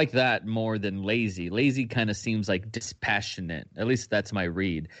 I like that more than lazy. Lazy kind of seems like dispassionate. At least that's my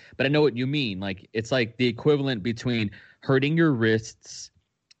read. But I know what you mean. Like, it's like the equivalent between hurting your wrists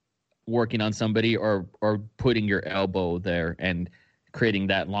working on somebody or putting your elbow there and creating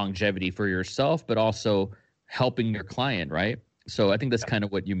that longevity for yourself, but also helping your client, right? So I think that's kind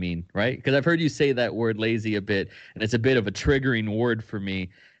of what you mean, right? Because I've heard you say that word lazy a bit, and it's a bit of a triggering word for me,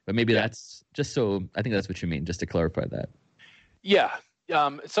 but maybe that's just so I think that's what you mean, just to clarify that. Yeah.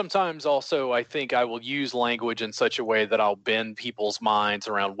 Sometimes also I think I will use language in such a way that I'll bend people's minds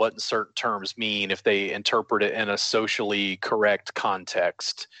around what certain terms mean if they interpret it in a socially correct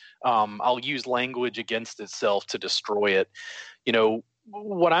context. I'll use language against itself to destroy it.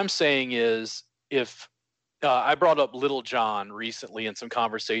 What I'm saying is if I brought up Little John recently in some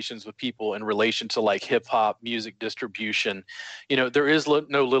conversations with people in relation to like hip hop music distribution. There is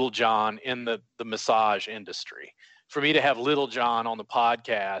no Little John in the massage industry. For me to have Little John on the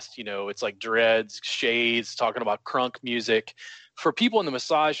podcast, it's like dreads, shades, talking about crunk music. For people in the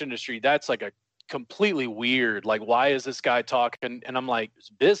massage industry, that's like a completely weird, like, why is this guy talking? And I'm like, it's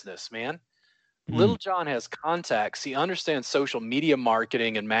business, man. Little John has contacts. He understands social media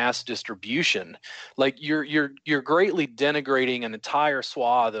marketing and mass distribution. Like you're greatly denigrating an entire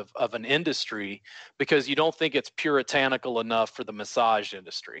swath of an industry because you don't think it's puritanical enough for the massage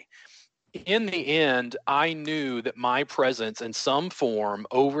industry. In the end, I knew that my presence in some form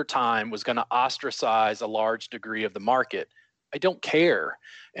over time was going to ostracize a large degree of the market. I don't care.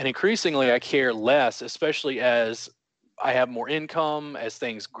 And increasingly, I care less, especially as I have more income, as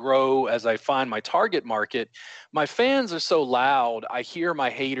things grow, as I find my target market. My fans are so loud, I hear my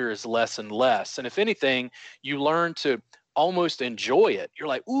haters less and less. And if anything, you learn to almost enjoy it. You're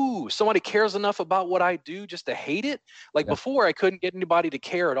like, ooh, somebody cares enough about what I do just to hate it? Like before, I couldn't get anybody to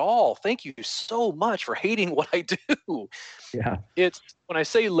care at all. Thank you so much for hating what I do. Yeah. It's when I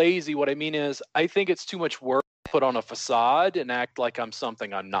say lazy, what I mean is I think it's too much work to put on a facade and act like I'm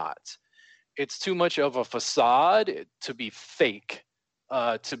something I'm not. It's too much of a facade to be fake,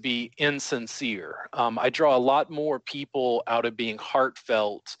 to be insincere. I draw a lot more people out of being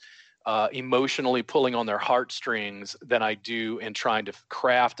heartfelt, emotionally pulling on their heartstrings than I do in trying to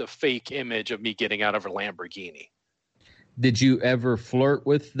craft a fake image of me getting out of a Lamborghini. Did you ever flirt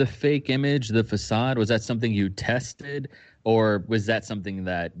with the fake image, the facade? Was that something you tested, or was that something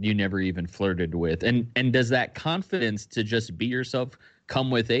that you never even flirted with? And does that confidence to just be yourself come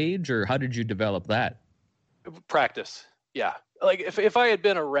with age, or how did you develop that? Practice. Yeah. Like if I had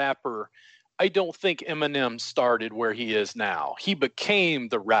been a rapper, I don't think Eminem started where he is now. He became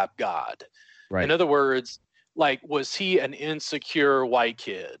the rap god. Right. In other words, like, was he an insecure white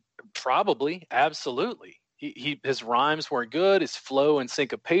kid? Probably. Absolutely. His rhymes weren't good. His flow and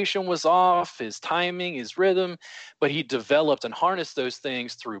syncopation was off, his timing, his rhythm, but he developed and harnessed those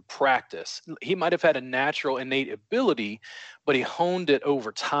things through practice. He might have had a natural innate ability, but he honed it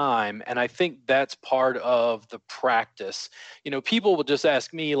over time. And I think that's part of the practice. People will just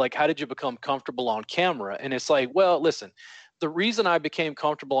ask me, like, how did you become comfortable on camera? And it's like, well, listen, the reason I became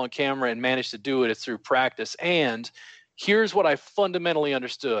comfortable on camera and managed to do it is through practice. And here's what I fundamentally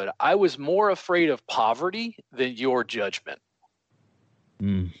understood. I was more afraid of poverty than your judgment.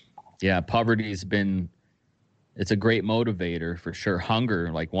 Yeah, poverty's it's a great motivator for sure.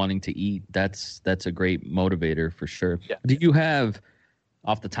 Hunger, like wanting to eat, that's a great motivator for sure. Yeah. Do you have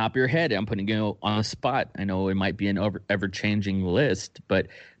off the top of your head, I'm putting you on the spot. I know it might be an ever-changing list, but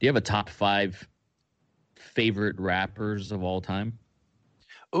do you have a top 5 favorite rappers of all time?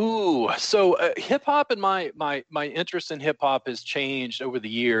 Ooh, so hip hop and my interest in hip hop has changed over the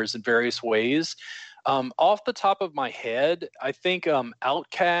years in various ways. Off the top of my head, I think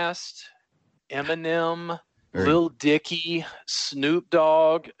Outkast, Eminem, Lil Dicky, Snoop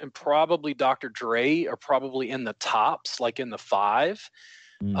Dogg, and probably Dr. Dre are probably in the tops, like in the 5.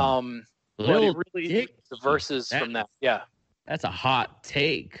 But it really the verses from that. Yeah, that's a hot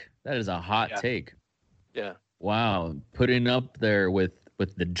take. That is a hot take. Yeah. Wow, putting up there with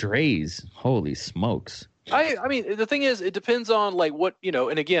the Dre's. Holy smokes. I mean, the thing is, it depends on like what,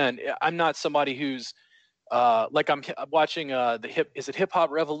 and again, I'm not somebody who's like I'm watching is it Hip Hop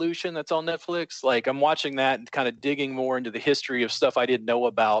Revolution that's on Netflix? Like I'm watching that and kind of digging more into the history of stuff I didn't know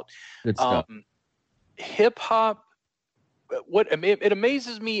about. Good stuff. Hip hop, it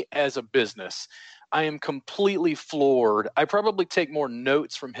amazes me as a business. I am completely floored. I probably take more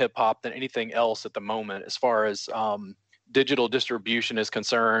notes from hip hop than anything else at the moment as far as digital distribution is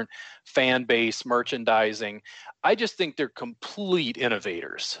concerned, fan base, merchandising. I just think they're complete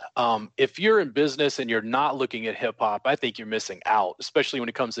innovators. If you're in business and you're not looking at hip hop, I think you're missing out, especially when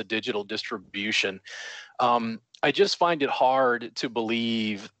it comes to digital distribution. I just find it hard to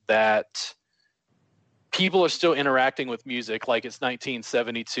believe that people are still interacting with music like it's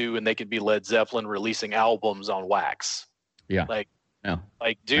 1972 and they could be Led Zeppelin releasing albums on wax. Yeah.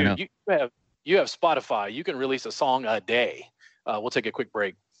 Dude, you have Spotify. You can release a song a day. We'll take a quick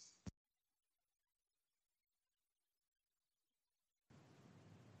break.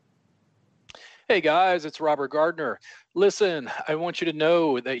 Hey guys, it's Robert Gardner. Listen, I want you to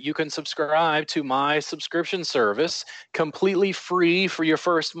know that you can subscribe to my subscription service completely free for your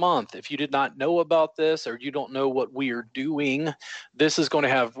first month. If you did not know about this or you don't know what we are doing, this is going to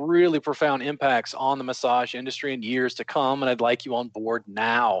have really profound impacts on the massage industry in years to come, and I'd like you on board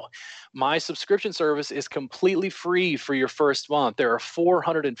now. My subscription service is completely free for your first month. There are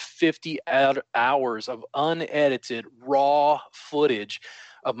 450 hours of unedited, raw footage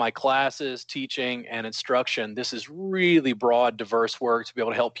of my classes, teaching, and instruction. This is really broad, diverse work to be able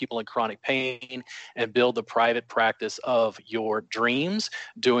to help people in chronic pain and build the private practice of your dreams,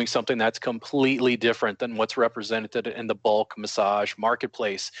 doing something that's completely different than what's represented in the bulk massage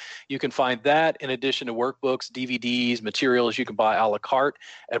marketplace. You can find that in addition to workbooks, DVDs, materials you can buy a la carte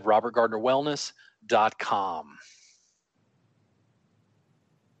at robertgardnerwellness.com.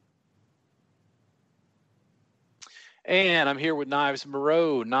 And I'm here with Knives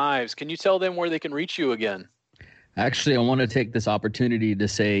Moreau. Knives, can you tell them where they can reach you again? Actually, I want to take this opportunity to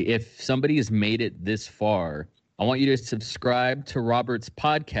say if somebody has made it this far, I want you to subscribe to Robert's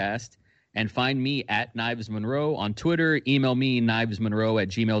podcast and find me at Knives Monroe on Twitter. Email me,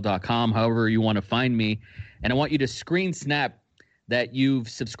 knivesmonroe@gmail.com, however you want to find me. And I want you to screen snap that you've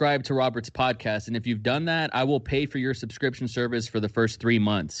subscribed to Robert's podcast. And if you've done that, I will pay for your subscription service for the first 3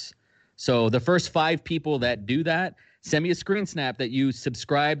 months. So the first 5 people that do that, send me a screen snap that you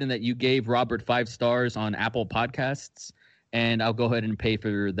subscribed and that you gave Robert 5 stars on Apple Podcasts, and I'll go ahead and pay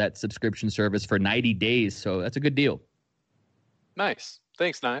for that subscription service for 90 days. So that's a good deal. Nice.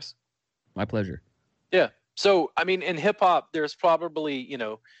 Thanks, Nice. My pleasure. Yeah. So, I mean, in hip-hop, there's probably,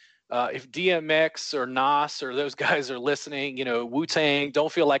 if DMX or Nas or those guys are listening, Wu-Tang,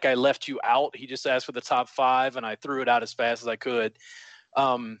 don't feel like I left you out. He just asked for the top 5, and I threw it out as fast as I could.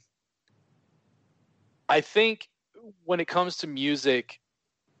 I think when it comes to music,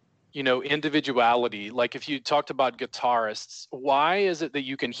 individuality, like if you talked about guitarists, why is it that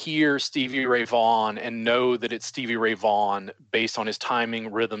you can hear Stevie Ray Vaughan and know that it's Stevie Ray Vaughan based on his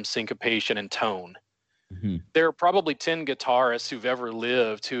timing, rhythm, syncopation, and tone? Mm-hmm. There are probably 10 guitarists who've ever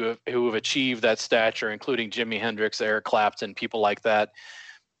lived who have achieved that stature, including Jimi Hendrix, Eric Clapton, people like that.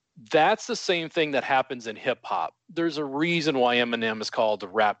 That's the same thing that happens in hip hop. There's a reason why Eminem is called the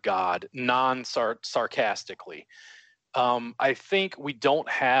rap god, sarcastically. I think we don't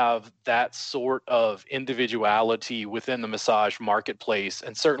have that sort of individuality within the massage marketplace,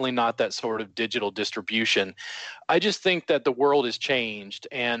 and certainly not that sort of digital distribution. I just think that the world has changed,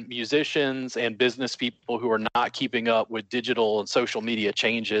 and musicians and business people who are not keeping up with digital and social media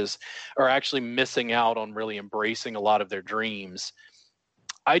changes are actually missing out on really embracing a lot of their dreams.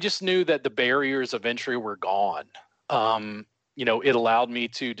 I just knew that the barriers of entry were gone. It allowed me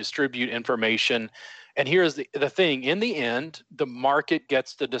to distribute information. And here's the thing. In the end, the market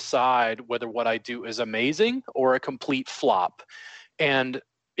gets to decide whether what I do is amazing or a complete flop. And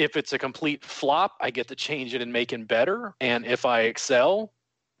if it's a complete flop, I get to change it and make it better. And if I excel,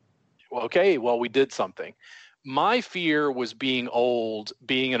 we did something. My fear was being old,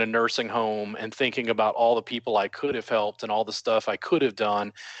 being in a nursing home, and thinking about all the people I could have helped and all the stuff I could have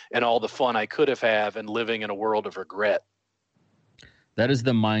done and all the fun I could have had, and living in a world of regret. That is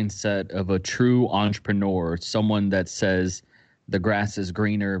the mindset of a true entrepreneur, someone that says the grass is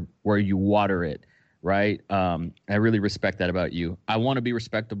greener where you water it, right? I really respect that about you. I want to be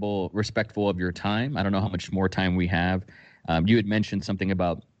respectful of your time. I don't know how much more time we have. You had mentioned something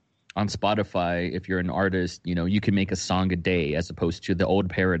about on Spotify, if you're an artist, you can make a song a day as opposed to the old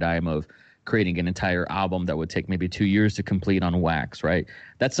paradigm of creating an entire album that would take maybe 2 years to complete on wax, right?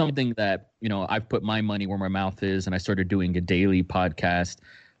 That's something that, I've put my money where my mouth is, and I started doing a daily podcast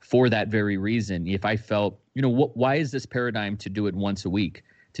for that very reason. If I felt, why is this paradigm to do it once a week,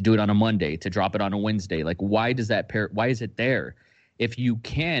 to do it on a Monday, to drop it on a Wednesday? Like, why is it there? If you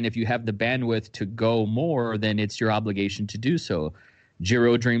have the bandwidth to go more, then it's your obligation to do so.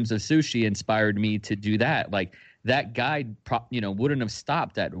 Jiro Dreams of Sushi inspired me to do that. Like, that guy, wouldn't have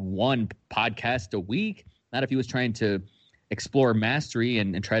stopped at one podcast a week. Not if he was trying to explore mastery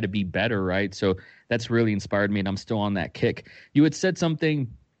and try to be better, right? So that's really inspired me, and I'm still on that kick. You had said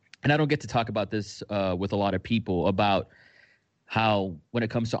something, and I don't get to talk about this with a lot of people, about how when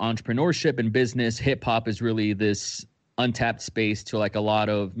it comes to entrepreneurship and business, hip hop is really this untapped space to like a lot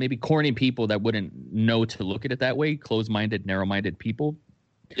of maybe corny people that wouldn't know to look at it that way, closed-minded, narrow-minded people.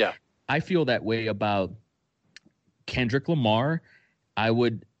 Yeah. I feel that way about Kendrick Lamar.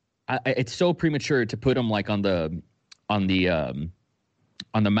 It's so premature to put him like on the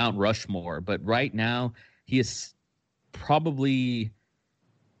Mount Rushmore, but right now he is probably,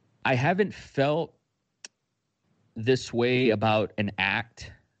 I haven't felt this way about an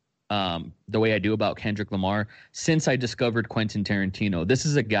act the way I do about Kendrick Lamar since I discovered Quentin Tarantino. This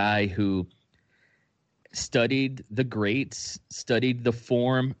is a guy who studied the greats, studied the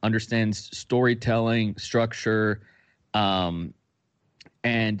form, understands storytelling, structure, and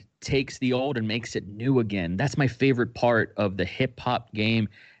takes the old and makes it new again. That's my favorite part of the hip hop game,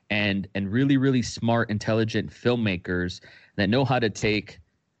 and really, really smart, intelligent filmmakers that know how to take.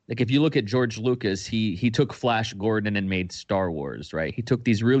 Like, if you look at George Lucas, he took Flash Gordon and made Star Wars, right? He took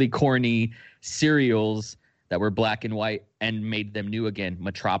these really corny serials that were black and white and made them new again.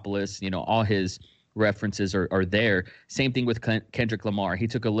 Metropolis, all his references are there. Same thing with Kendrick Lamar. He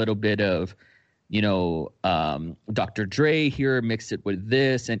took a little bit of, Dr. Dre here, mixed it with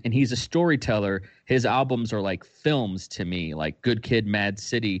this, and he's a storyteller. His albums are like films to me, like Good Kid, Mad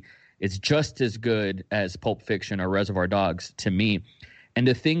City. It's just as good as Pulp Fiction or Reservoir Dogs to me. And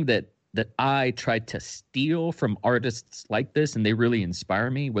the thing that I try to steal from artists like this, and they really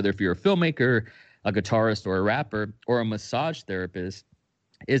inspire me, whether if you're a filmmaker, a guitarist, or a rapper, or a massage therapist,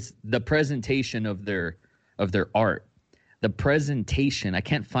 is the presentation of their art. The presentation, I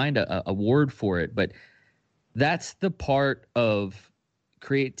can't find a word for it, but that's the part of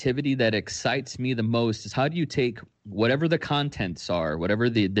creativity that excites me the most, is how do you take whatever the contents are, whatever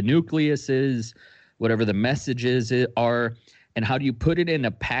the nucleus is, whatever the messages are, and how do you put it in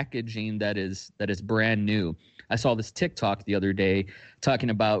a packaging that is brand new? I saw this TikTok the other day talking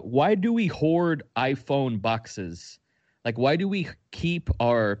about, why do we hoard iPhone boxes? Like, why do we keep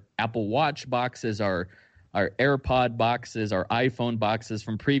our Apple Watch boxes, our AirPod boxes, our iPhone boxes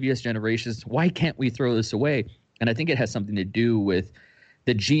from previous generations? Why can't we throw this away? And I think it has something to do with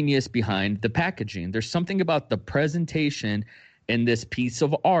the genius behind the packaging. There's something about the presentation in this piece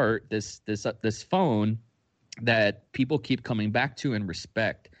of art, this phone, that people keep coming back to and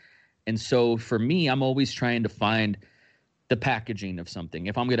respect. And so for me, I'm always trying to find the packaging of something.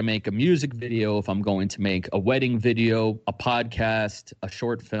 If I'm going to make a music video, if I'm going to make a wedding video, a podcast, a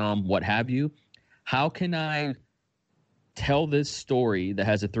short film, what have you, how can I tell this story that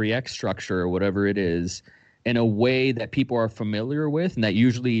has a 3X structure or whatever it is in a way that people are familiar with, and that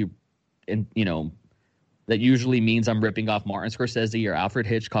usually means I'm ripping off Martin Scorsese or Alfred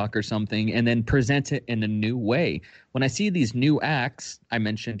Hitchcock or something, and then present it in a new way. When I see these new acts, I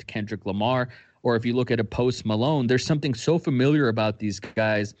mentioned Kendrick Lamar, or if you look at a Post Malone, there's something so familiar about these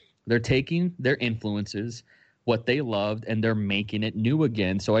guys. They're taking their influences, what they loved, and they're making it new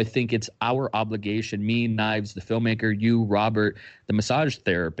again. So I think it's our obligation, me, Knives, the filmmaker, you, Robert, the massage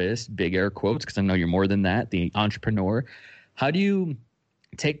therapist, big air quotes, because I know you're more than that, the entrepreneur. How do you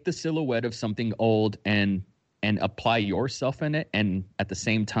take the silhouette of something old and apply yourself in it, and at the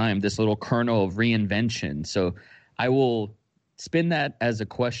same time this little kernel of reinvention? So I will spin that as a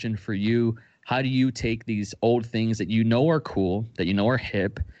question for you. How do you take these old things that you know are cool, that you know are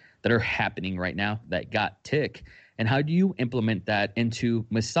hip, that are happening right now, that got tick, and how do you implement that into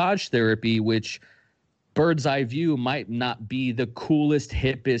massage therapy, which bird's eye view might not be the coolest,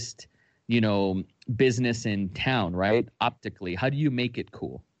 hippest, business in town, right? Optically, how do you make it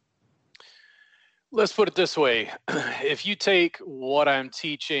cool? Let's put it this way. If you take what I'm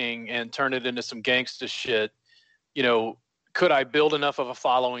teaching and turn it into some gangsta shit, could I build enough of a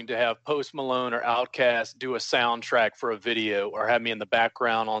following to have Post Malone or Outkast do a soundtrack for a video, or have me in the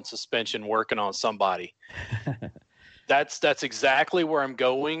background on suspension working on somebody? That's exactly where I'm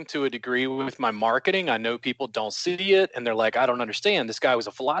going to a degree with my marketing. I know people don't see it, and they're like, I don't understand. This guy was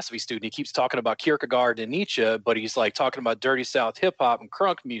a philosophy student. He keeps talking about Kierkegaard and Nietzsche, but he's like talking about dirty South hip hop and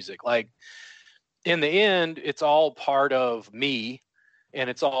crunk music. Like, in the end, it's all part of me, and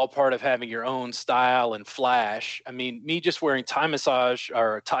it's all part of having your own style and flash. I mean, me just wearing Thai massage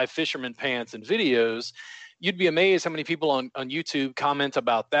or Thai fisherman pants and videos, you'd be amazed how many people on YouTube comment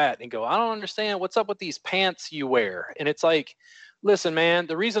about that and go, I don't understand. What's up with these pants you wear? And it's like, listen, man,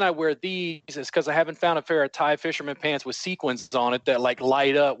 the reason I wear these is because I haven't found a pair of Thai fisherman pants with sequins on it that like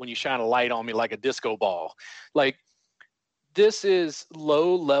light up when you shine a light on me like a disco ball. Like, this is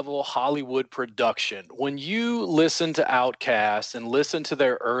low-level Hollywood production. When you listen to Outkast and listen to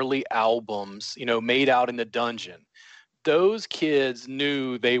their early albums, made out in the dungeon, those kids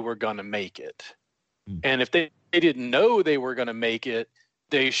knew they were going to make it. And if they didn't know they were going to make it,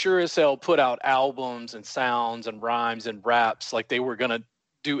 they sure as hell put out albums and sounds and rhymes and raps like they were going to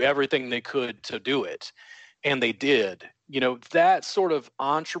do everything they could to do it. And they did. That sort of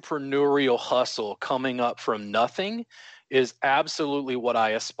entrepreneurial hustle coming up from nothing is absolutely what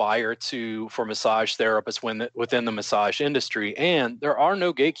I aspire to for massage therapists within the massage industry. And there are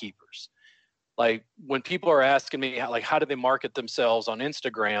no gatekeepers. Like, when people are asking me, how do they market themselves on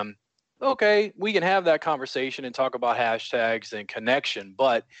Instagram? Okay, we can have that conversation and talk about hashtags and connection,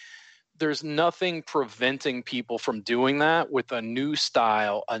 but there's nothing preventing people from doing that with a new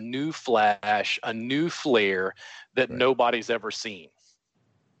style, a new flash, a new flair that nobody's ever seen.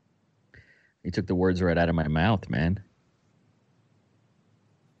 You took the words right out of my mouth, man.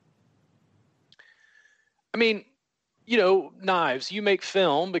 I mean, Knives, you make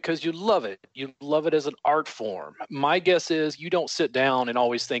film because you love it. You love it as an art form. My guess is you don't sit down and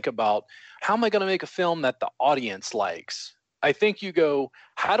always think about, how am I going to make a film that the audience likes? I think you go,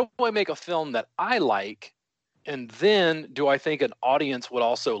 how do I make a film that I like? And then do I think an audience would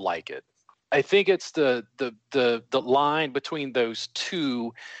also like it? I think it's the line between those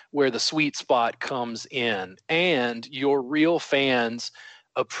two where the sweet spot comes in, and your real fans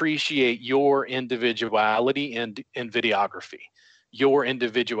appreciate your individuality in videography, your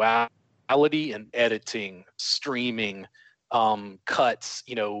individuality in editing, streaming, cuts,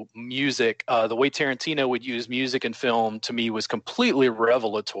 music. The way Tarantino would use music and film, to me, was completely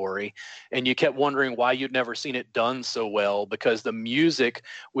revelatory. And you kept wondering why you'd never seen it done so well, because the music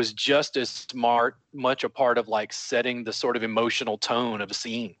was just as much a part of like setting the sort of emotional tone of a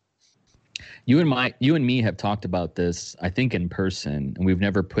scene. You and me have talked about this, I think, in person, and we've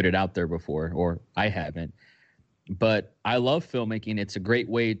never put it out there before, or I haven't. But I love filmmaking. It's a great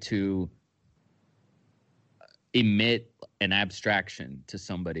way to emit an abstraction to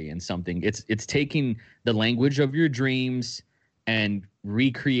somebody and something. It's taking the language of your dreams and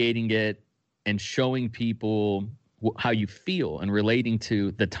recreating it and showing people how you feel and relating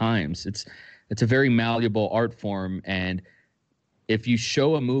to the times. It's a very malleable art form, and if you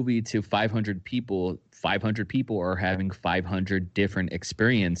show a movie to 500 people are having 500 different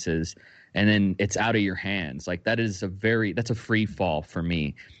experiences, and then it's out of your hands. Like, that's a free fall for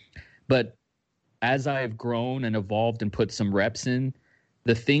me. But as I've grown and evolved and put some reps in,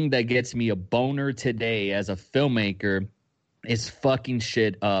 the thing that gets me a boner today as a filmmaker is fucking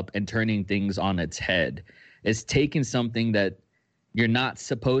shit up and turning things on its head. It's taking something that you're not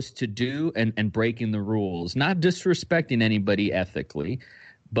supposed to do and breaking the rules, not disrespecting anybody ethically.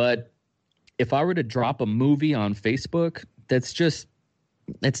 But if I were to drop a movie on Facebook,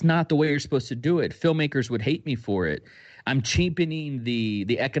 it's not the way you're supposed to do it. Filmmakers would hate me for it. I'm cheapening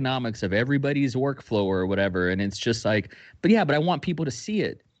the economics of everybody's workflow or whatever. And it's just like, but I want people to see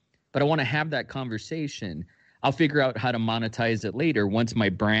it. But I want to have that conversation. I'll figure out how to monetize it later. Once my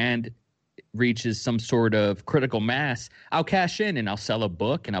brand reaches some sort of critical mass, I'll cash in and I'll sell a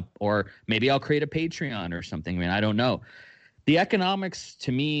book, or maybe I'll create a Patreon or something. I mean, I don't know. The economics,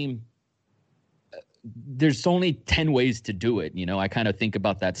 to me, there's only 10 ways to do it. I kind of think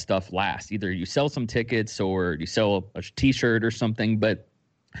about that stuff last. Either you sell some tickets or you sell a t-shirt or something, but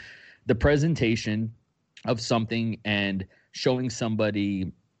the presentation of something and showing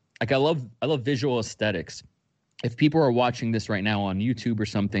somebody, like, I love visual aesthetics. If people are watching this right now on YouTube or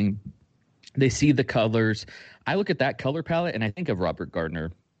something, they see the colors. I look at that color palette and I think of Robert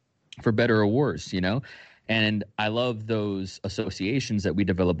Gardner, for better or worse, And I love those associations that we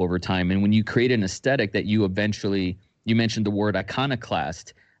develop over time. And when you create an aesthetic that you eventually, you mentioned the word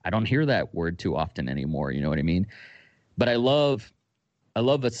iconoclast. I don't hear that word too often anymore. You know what I mean? But I love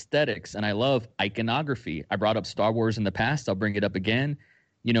aesthetics and I love iconography. I brought up Star Wars in the past. I'll bring it up again.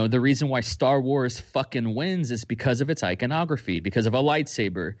 You know, the reason why Star Wars fucking wins is because of its iconography, because of a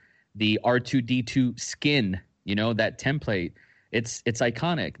lightsaber, the R2D2 skin, you know, that template. It's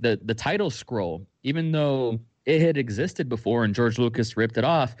iconic. The title scroll, even though it had existed before and George Lucas ripped it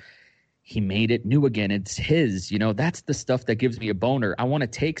off, he made it new again. It's his, you know, that's the stuff that gives me a boner. I want to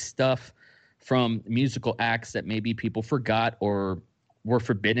take stuff from musical acts that maybe people forgot or were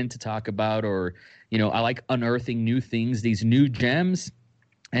forbidden to talk about, or, you know, I like unearthing new things, these new gems,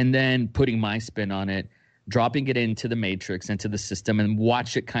 and then putting my spin on it, dropping it into the matrix, into the system, and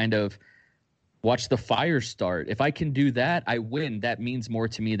watch the fire start. If I can do that, I win. That means more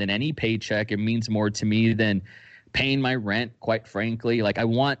to me than any paycheck. It means more to me than paying my rent, quite frankly. Like, I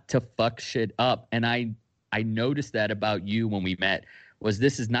want to fuck shit up. And I noticed that about you when we met, was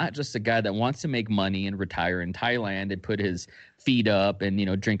this is not just a guy that wants to make money and retire in Thailand and put his feet up and, you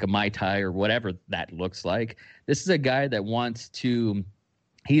know, drink a Mai Tai or whatever that looks like. This is a guy that wants to,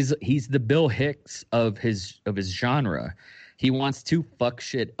 he's the Bill Hicks of his genre. He wants to fuck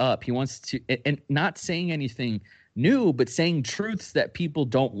shit up. He wants to, and not saying anything new, but saying truths that people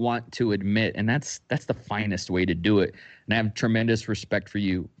don't want to admit. And that's the finest way to do it. And I have tremendous respect for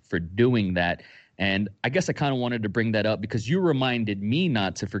you for doing that. And I guess I kind of wanted to bring that up because you reminded me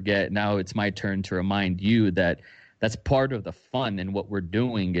not to forget. Now it's my turn to remind you that that's part of the fun. And what we're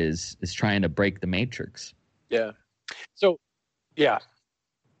doing is trying to break the matrix. Yeah. So, yeah.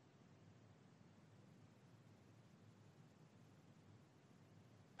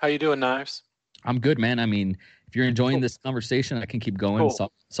 How you doing, Knives? I'm good, man. I mean, if you're enjoying this conversation, I can keep going.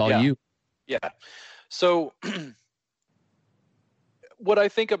 Cool. It's all you. Yeah. So what I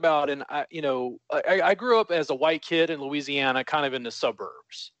think about, and I grew up as a white kid in Louisiana, kind of in the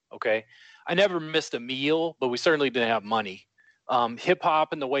suburbs. Okay. I never missed a meal, but we certainly didn't have money. Hip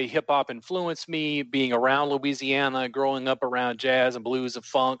hop and the way hip hop influenced me, being around Louisiana, growing up around jazz and blues and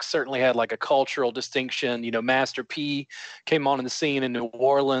funk, certainly had like a cultural distinction. You know, Master P came on in the scene in New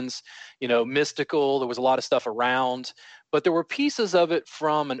Orleans, you know, Mystical. There was a lot of stuff around, but there were pieces of it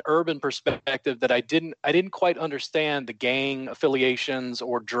from an urban perspective that I didn't quite understand the gang affiliations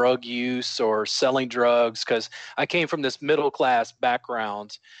or drug use or selling drugs, because I came from this middle class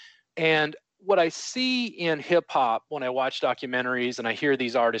background. And what I see in hip hop when I watch documentaries and I hear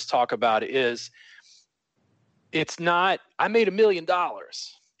these artists talk about it is, it's not, I made $1 million.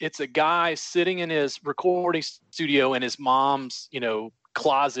 It's a guy sitting in his recording studio in his mom's, you know,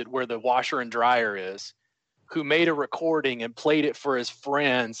 closet where the washer and dryer is, who made a recording and played it for his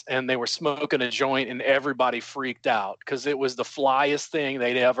friends, and they were smoking a joint and everybody freaked out because it was the flyest thing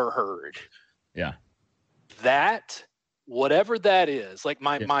they'd ever heard. Yeah. That, whatever that is, like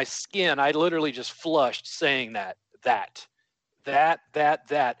my skin, I literally just flushed saying that guy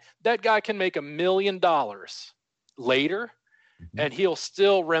can make $1 million later, and he'll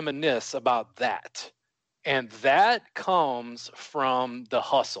still reminisce about that. And that comes from the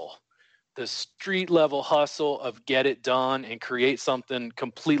hustle, the street level hustle of get it done and create something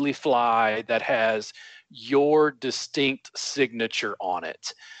completely fly that has your distinct signature on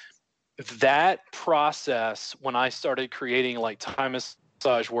it. That process, when I started creating like Thai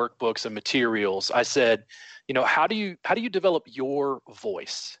massage workbooks and materials, I said, you know, how do you develop your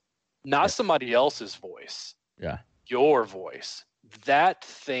voice, not somebody else's voice? Yeah, your voice. That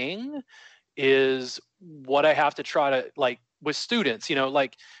thing is what I have to try to, like, with students, you know,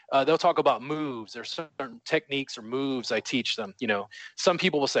 like they'll talk about moves. There's certain techniques or moves I teach them. You know, some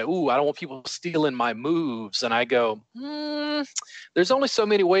people will say, "Ooh, I don't want people stealing my moves," and I go, "There's only so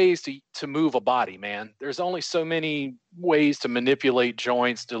many ways to move a body, man. There's only so many ways to manipulate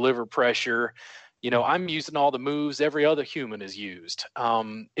joints, deliver pressure. You know, I'm using all the moves every other human is used.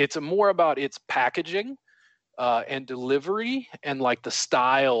 It's more about its packaging and delivery and like the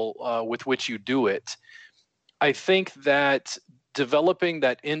style with which you do it." I think that developing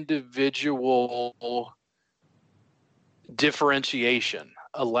that individual differentiation,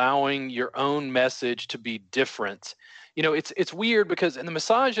 allowing your own message to be different. You know, it's weird because in the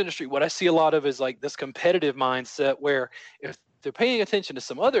massage industry, what I see a lot of is like this competitive mindset where if they're paying attention to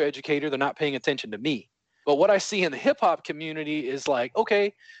some other educator, they're not paying attention to me. But what I see in the hip hop community is like,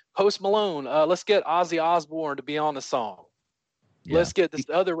 okay, Post Malone, let's get Ozzy Osbourne to be on the song. Yeah. Let's get this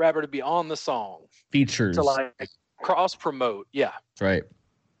other rapper to be on the song. Features. To like cross promote. Yeah. That's right.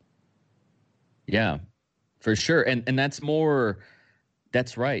 Yeah, for sure. And that's more,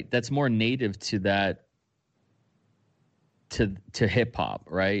 that's right. That's more native to that to hip hop,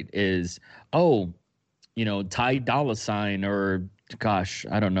 right? Is, oh, you know, Ty Dolla Sign, or gosh,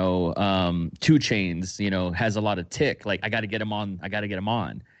 I don't know, 2 Chainz, you know, has a lot of tick. Like, I got to get him on.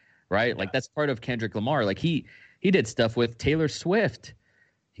 Right? Yeah. Like, that's part of Kendrick Lamar. Like, he did stuff with Taylor Swift.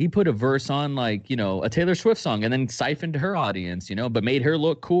 He put a verse on, like, you know, a Taylor Swift song and then siphoned her audience, you know, but made her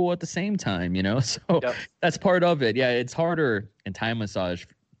look cool at the same time, you know? So that's part of it. Yeah, it's harder in Thai massage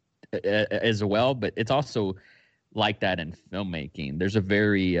as well, but it's also like that in filmmaking. There's a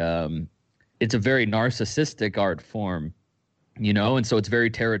very, it's a very narcissistic art form, you know? And so it's very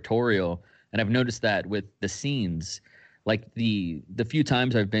territorial. And I've noticed that with the scenes. Like the few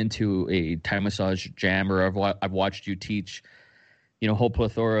times I've been to a Thai massage jam, or I've watched you teach, you know, whole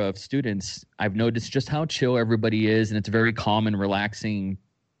plethora of students, I've noticed just how chill everybody is, and it's a very calm and relaxing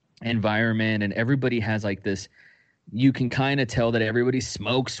environment, and everybody has like this, you can kind of tell that everybody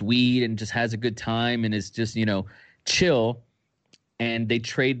smokes weed and just has a good time and is just, you know, chill, and they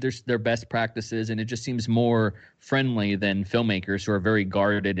trade their best practices, and it just seems more friendly than filmmakers who are very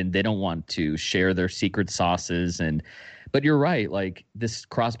guarded and they don't want to share their secret sauces. But you're right, like this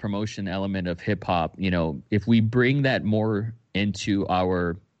cross promotion element of hip hop, you know, if we bring that more into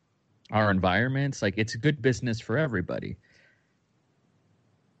our environments, like, it's good business for everybody.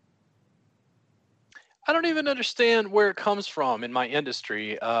 I don't even understand where it comes from in my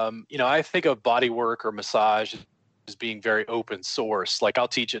industry. You know, I think of body work or massage as being very open source. Like, I'll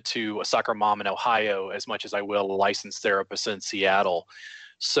teach it to a soccer mom in Ohio as much as I will a licensed therapist in Seattle.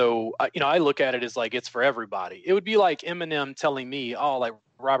 So, you know, I look at it as like it's for everybody. It would be like Eminem telling me, "Oh, like,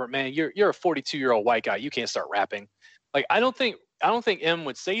 Robert, man, you're a 42-year-old white guy. You can't start rapping." Like, I don't think M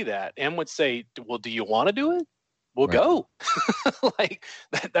would say that. M would say, "Well, do you want to do it? We'll go." Like,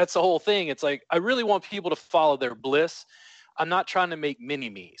 that's the whole thing. It's like, I really want people to follow their bliss. I'm not trying to make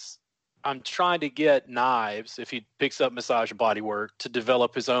mini-me's. I'm trying to get Knives, if he picks up massage body work, to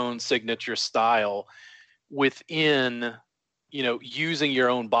develop his own signature style within, you know, using your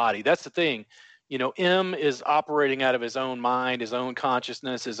own body. That's the thing. You know, M is operating out of his own mind, his own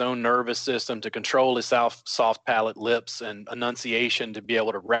consciousness, his own nervous system to control his soft palate, lips, and enunciation to be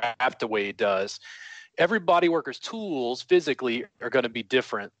able to rap the way he does. Every body worker's tools physically are going to be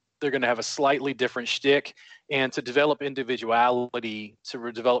different. They're going to have a slightly different shtick. And to develop individuality,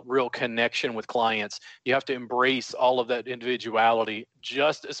 to develop real connection with clients, you have to embrace all of that individuality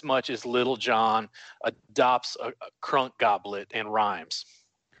just as much as Little John adopts a crunk goblet and rhymes.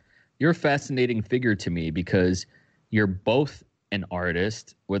 You're a fascinating figure to me because you're both an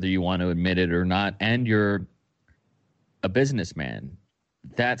artist, whether you want to admit it or not, and you're a businessman.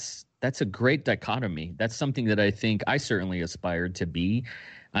 That's a great dichotomy. That's something that I think I certainly aspired to be.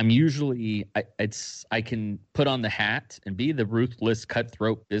 I'm usually I can put on the hat and be the ruthless,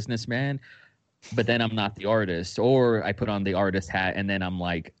 cutthroat businessman, but then I'm not the artist. Or I put on the artist hat and then I'm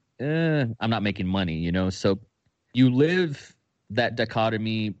like, I'm not making money, you know? So you live that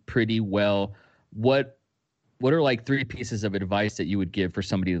dichotomy pretty well. What are like 3 pieces of advice that you would give for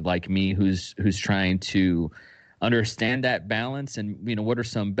somebody like me who's trying to understand that balance? And, you know, what are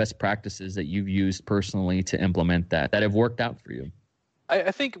some best practices that you've used personally to implement that have worked out for you? I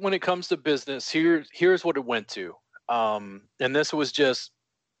think when it comes to business, here's what it went to. And this was just,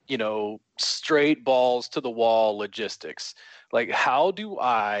 you know, straight balls to the wall logistics. Like, how do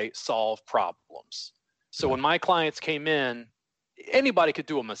I solve problems? So when my clients came in, anybody could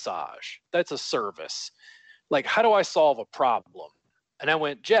do a massage. That's a service. Like, how do I solve a problem? And I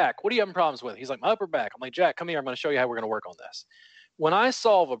went, "Jack, what are you having problems with?" He's like, "My upper back." I'm like, "Jack, come here. I'm going to show you how we're going to work on this." When I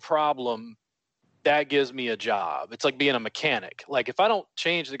solve a problem, that gives me a job. It's like being a mechanic. Like, if I don't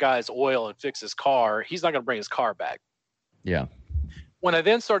change the guy's oil and fix his car, he's not going to bring his car back. Yeah. When I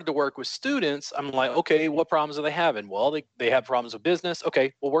then started to work with students, I'm like, okay, what problems are they having? Well, they have problems with business.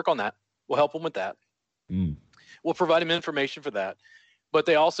 Okay, we'll work on that. We'll help them with that. We'll provide them information for that. But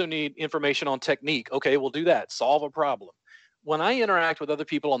they also need information on technique. Okay, we'll do that. Solve a problem. When I interact with other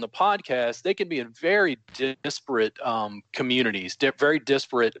people on the podcast, they can be in very disparate communities, very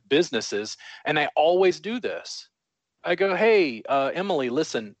disparate businesses, and I always do this. I go, "Hey, Emily,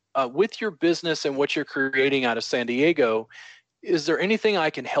 listen, with your business and what you're creating out of San Diego, is there anything I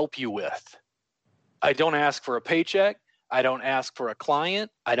can help you with?" I don't ask for a paycheck. I don't ask for a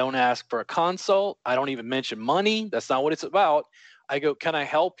client. I don't ask for a consult. I don't even mention money. That's not what it's about. I go, "Can I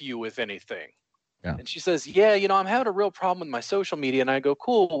help you with anything?" Yeah. And she says, "Yeah, you know, I'm having a real problem with my social media." And I go,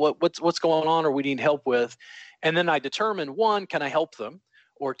 "Cool, what's going on or we need help with?" And then I determine, 1, can I help them?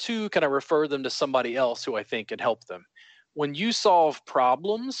 Or 2, can I refer them to somebody else who I think can help them? When you solve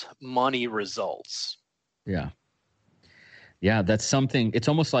problems, money results. Yeah. Yeah, that's something, it's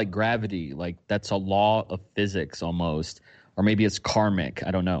almost like gravity. Like, that's a law of physics almost. or maybe it's karmic.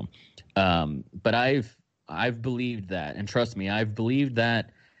 I don't know. But I've believed that, and trust me, I've believed that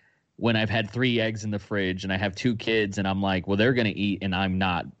when I've had 3 eggs in the fridge and I have 2 kids and I'm like, well, they're going to eat and I'm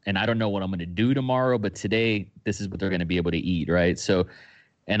not, and I don't know what I'm going to do tomorrow, but today this is what they're going to be able to eat, right? So,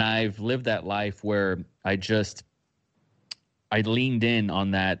 and I've lived that life where I leaned in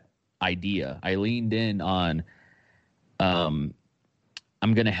on that idea. I leaned in on, I'm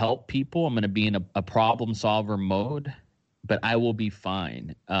going to help people. I'm going to be in a problem solver mode, but I will be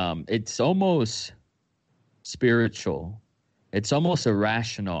fine. It's almost spiritual. It's almost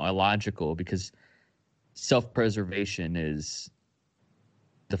irrational, illogical, because self-preservation is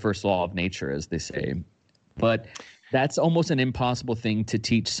the first law of nature, as they say. But that's almost an impossible thing to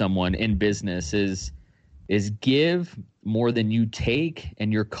teach someone in business is give more than you take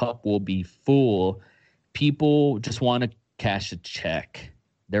and your cup will be full. People just want to cash a check.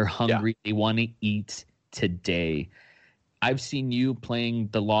 They're hungry. Yeah. They want to eat today. I've seen you playing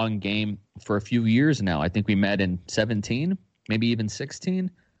the long game for a few years now. I think we met in 17, maybe even 16,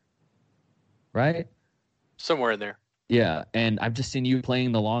 right? Somewhere in there. Yeah, and I've just seen you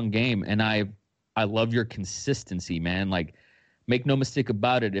playing the long game, and I love your consistency, man. Like, make no mistake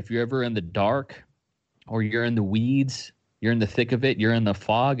about it. If you're ever in the dark or you're in the weeds, you're in the thick of it, you're in the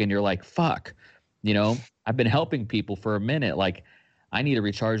fog, and you're like, fuck, I've been helping people for a minute. Like, I need to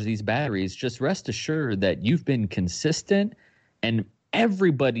recharge these batteries. Just rest assured that you've been consistent, and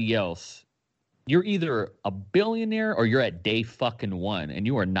everybody else, you're either a billionaire or you're at day fucking 1, and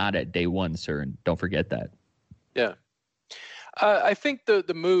you are not at day 1, sir. And don't forget that. Yeah. I think the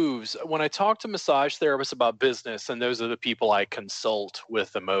moves, when I talk to massage therapists about business, and those are the people I consult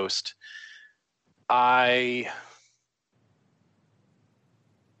with the most, the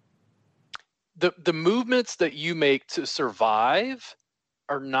movements that you make to survive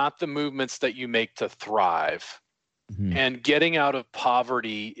are not the movements that you make to thrive. Mm-hmm. And getting out of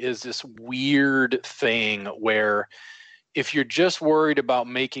poverty is this weird thing where if you're just worried about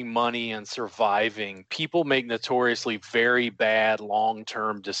making money and surviving, people make notoriously very bad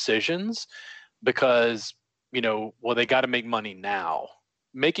long-term decisions because, they got to make money now.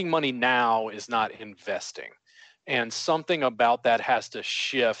 Making money now is not investing. And something about that has to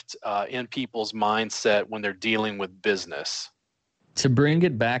shift in people's mindset when they're dealing with business. To bring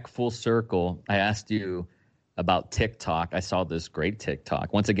it back full circle, I asked you about TikTok. I saw this great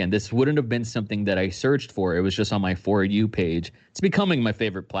TikTok. Once again, this wouldn't have been something that I searched for. It was just on my For You page. It's becoming my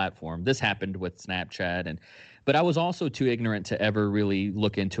favorite platform. This happened with Snapchat, but I was also too ignorant to ever really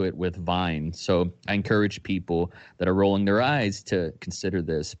look into it with Vine. So I encourage people that are rolling their eyes to consider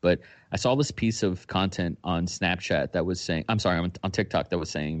this. But I saw this piece of content on Snapchat that was saying, on TikTok that was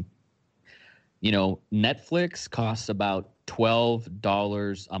saying, Netflix costs about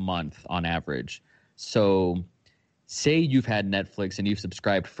 $12 a month on average. So say you've had Netflix and you've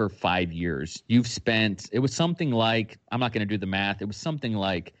subscribed for 5 years. You've spent, it was something like, I'm not going to do the math, it was something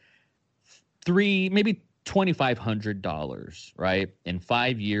like maybe $2,500, right? In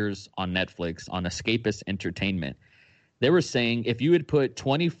 5 years on Netflix, on escapist entertainment. They were saying if you had put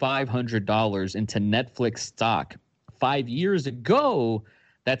 $2,500 into Netflix stock 5 years ago,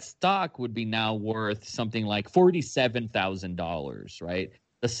 that stock would be now worth something like $47,000, right?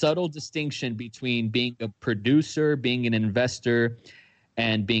 The subtle distinction between being a producer, being an investor,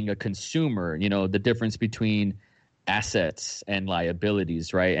 and being a consumer, the difference between assets and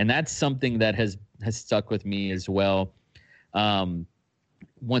liabilities, right? And that's something that has stuck with me as well.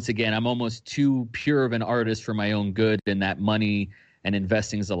 Once again, I'm almost too pure of an artist for my own good, and that money and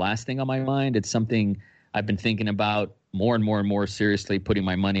investing is the last thing on my mind. It's something I've been thinking about more and more and more seriously, putting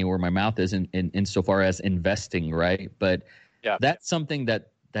my money where my mouth is in so far as investing, right? But yeah, that's something that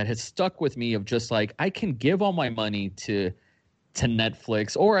has stuck with me of just like, I can give all my money to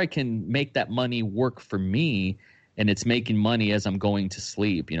Netflix, or I can make that money work for me, and it's making money as I'm going to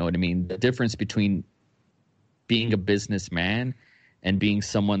sleep. You know what I mean? The difference between being a businessman and being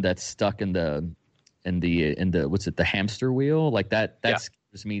someone that's stuck in the the hamster wheel, like that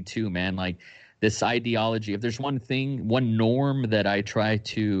scares me too, man. Like this ideology, if there's one norm that I try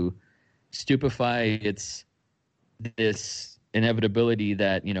to stupefy, it's this inevitability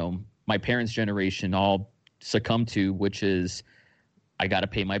that my parents' generation all succumb to, which is I got to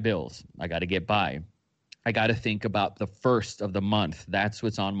pay my bills, I got to get by, I got to think about the first of the month. That's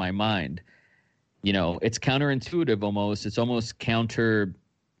what's on my mind. It's counterintuitive almost. It's almost counter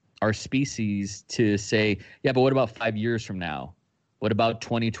our species to say, yeah, but what about 5 years from now? What about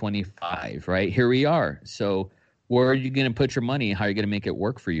 2025, right? Here we are. So where are you going to put your money? How are you going to make it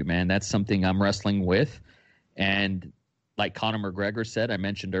work for you, man? That's something I'm wrestling with. And like Conor McGregor said, I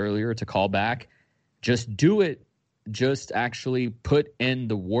mentioned earlier, to call back, just do it. just actually put in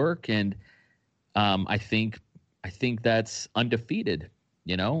the work, and I think that's undefeated,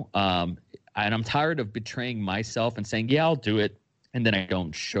 and I'm tired of betraying myself and saying, yeah, I'll do it, and then I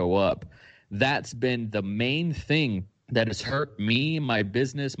don't show up. That's been the main thing that has hurt me, my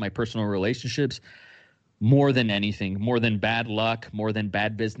business, my personal relationships, more than anything, more than bad luck, more than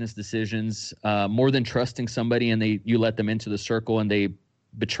bad business decisions, more than trusting somebody and you let them into the circle and they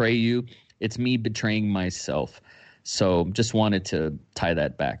betray you. It's me betraying myself. So just wanted to tie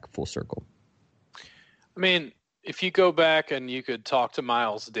that back full circle. I mean, if you go back and you could talk to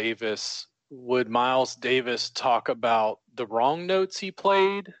Miles Davis, would Miles Davis talk about the wrong notes he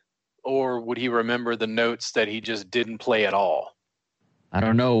played, or would he remember the notes that he just didn't play at all? I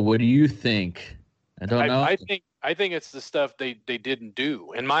don't know. What do you think? I don't know. I think it's the stuff they didn't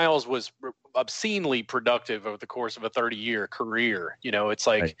do. And Miles was obscenely productive over the course of a 30-year career. It's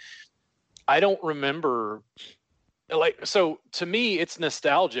like, right. I don't remember. So to me, it's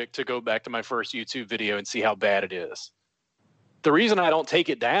nostalgic to go back to my first YouTube video and see how bad it is. The reason I don't take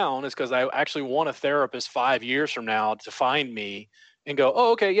it down is because I actually want a therapist 5 years from now to find me and go,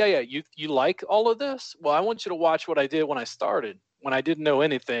 oh, okay, yeah, you like all of this? Well, I want you to watch what I did when I started, when I didn't know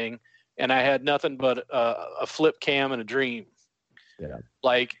anything and I had nothing but a flip cam and a dream. Yeah.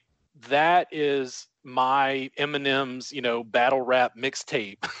 Like, that is my Eminem's, battle rap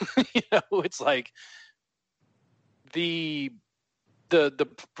mixtape. It's like the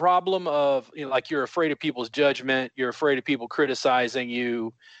problem of, like, you're afraid of people's judgment. You're afraid of people criticizing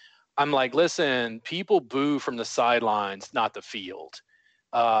you. I'm like, listen, people boo from the sidelines, not the field.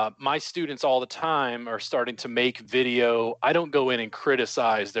 My students all the time are starting to make video. I don't go in and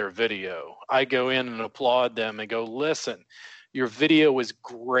criticize their video. I go in and applaud them and go, listen, your video is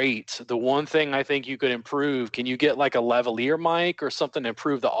great. The one thing I think you could improve, can you get like a lavalier mic or something to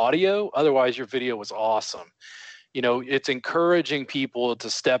improve the audio? Otherwise, your video was awesome. It's encouraging people to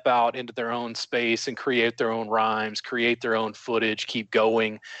step out into their own space and create their own rhymes, create their own footage, keep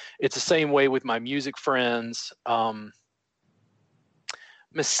going. It's the same way with my music friends.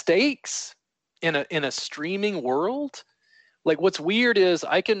 Mistakes in a streaming world. Like, what's weird is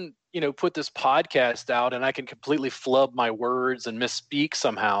I can, put this podcast out and I can completely flub my words and misspeak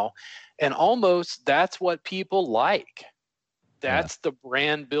somehow. And almost that's what people like. That's the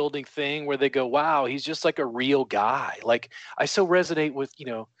brand building thing where they go, wow, he's just like a real guy. Like, I so resonate with,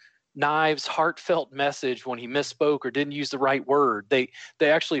 Knives' heartfelt message when he misspoke or didn't use the right word. They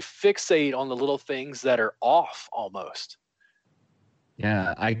actually fixate on the little things that are off almost.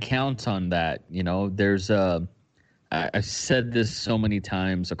 Yeah, I count on that. I've said this so many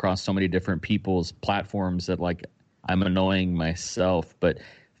times across so many different people's platforms that, like, I'm annoying myself, but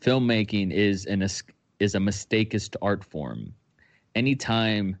filmmaking is a mistakist art form.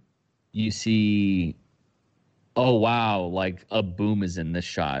 Anytime you see, oh wow, like a boom is in this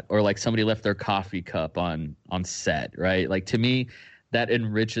shot, or like somebody left their coffee cup on set, right? Like, to me, that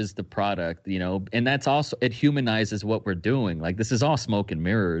enriches the product, and that's also, it humanizes what we're doing. Like, this is all smoke and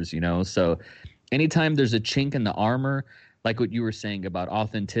mirrors, so anytime there's a chink in the armor, like what you were saying about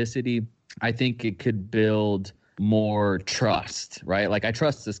authenticity, I think it could build more trust, right? Like, I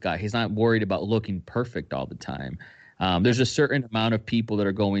trust this guy. He's not worried about looking perfect all the time. There's a certain amount of people that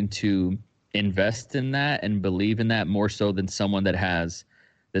are going to invest in that and believe in that more so than someone that has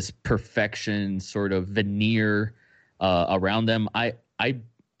this perfection sort of veneer around them. I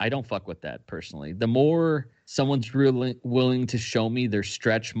don't fuck with that personally. The more someone's really willing to show me their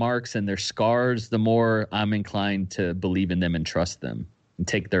stretch marks and their scars, the more I'm inclined to believe in them and trust them and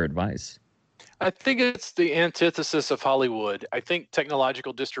take their advice. I think it's the antithesis of Hollywood. I think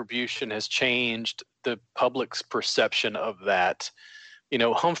technological distribution has changed the public's perception of that.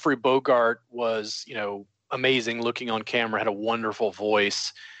 Humphrey Bogart was, amazing looking on camera, had a wonderful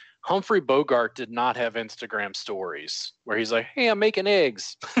voice. Humphrey Bogart did not have Instagram stories where he's like, hey, I'm making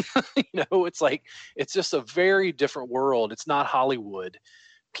eggs. It's like, it's just a very different world. It's not Hollywood.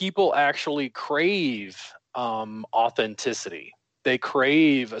 People actually crave authenticity. They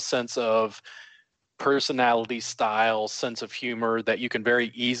crave a sense of personality, style, sense of humor that you can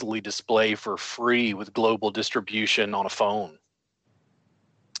very easily display for free with global distribution on a phone.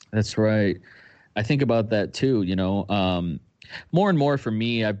 That's right. I think about that too, more and more for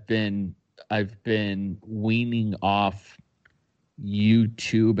me, I've been weaning off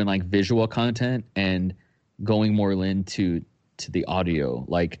YouTube and like visual content and going more into the audio.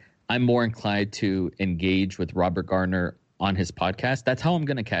 Like, I'm more inclined to engage with Robert Gardner on his podcast. That's how I'm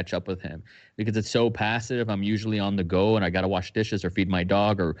going to catch up with him, because it's so passive. I'm usually on the go and I got to wash dishes or feed my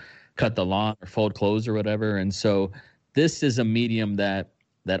dog or cut the lawn or fold clothes or whatever. And so this is a medium that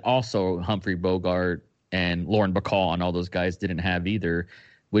also Humphrey Bogart and Lauren Bacall and all those guys didn't have either,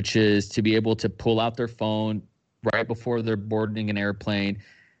 which is to be able to pull out their phone right before they're boarding an airplane,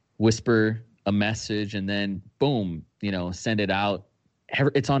 whisper a message, and then boom, send it out.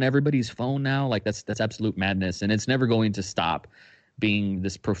 It's on everybody's phone now. Like that's absolute madness, and it's never going to stop being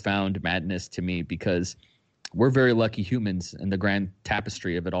this profound madness to me, because we're very lucky humans in the grand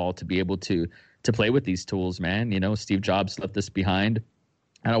tapestry of it all to be able to play with these tools, man. Steve Jobs left us behind.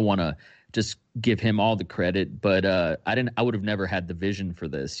 I don't want to just give him all the credit, but I would have never had the vision for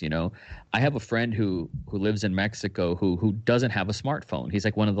this. I have a friend who lives in Mexico who doesn't have a smartphone. He's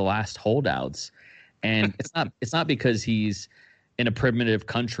like one of the last holdouts, and it's not because he's in a primitive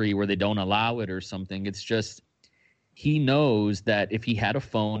country where they don't allow it or something. It's just he knows that if he had a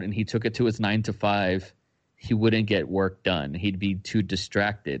phone and he took it to his 9 to 5, he wouldn't get work done. He'd be too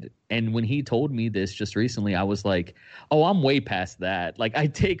distracted. And when he told me this just recently, I was like, oh, I'm way past that. Like, I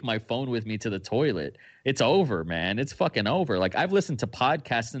take my phone with me to the toilet. It's over, man. It's fucking over. Like, I've listened to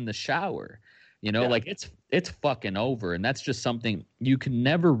podcasts in the shower. Like it's fucking over. And that's just something you can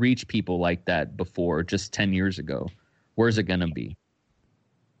never reach people like that before, just 10 years ago. Where's it going to be?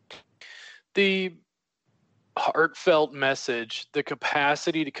 The heartfelt message, the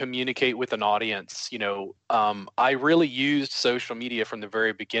capacity to communicate with an audience. I really used social media from the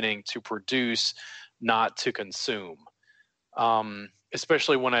very beginning to produce, not to consume.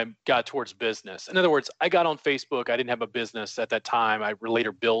 Especially when I got towards business. In other words, I got on Facebook. I didn't have a business at that time. I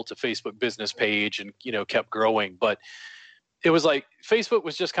later built a Facebook business page and, kept growing. But it was like Facebook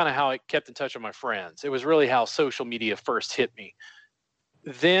was just kind of how I kept in touch with my friends. It was really how social media first hit me.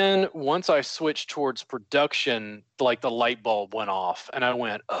 Then once I switched towards production, like the light bulb went off and I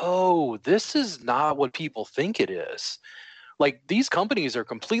went, oh, this is not what people think it is. Like, these companies are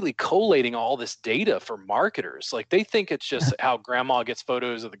completely collating all this data for marketers. Like, they think it's just how grandma gets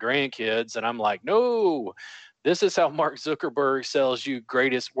photos of the grandkids. And I'm like, no, this is how Mark Zuckerberg sells you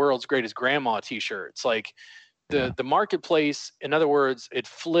world's greatest grandma t-shirts. Like, the marketplace, in other words, it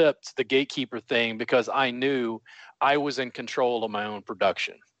flipped the gatekeeper thing because I knew I was in control of my own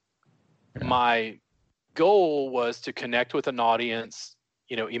production. Yeah. My goal was to connect with an audience,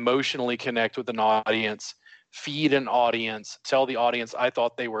 emotionally connect with an audience, feed an audience, tell the audience I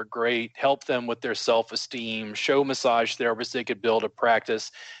thought they were great, help them with their self-esteem, show massage therapists they could build a practice,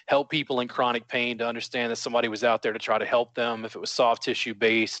 help people in chronic pain to understand that somebody was out there to try to help them if it was soft tissue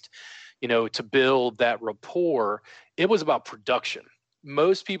based, to build that rapport. It was about production.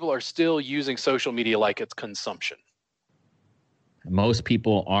 Most people are still using social media like it's consumption. Most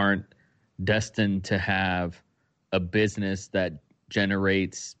people aren't destined to have a business that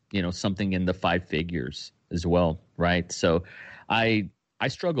generates, something in the 5 figures as well, right? So I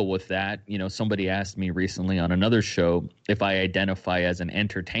struggle with that. Somebody asked me recently on another show if I identify as an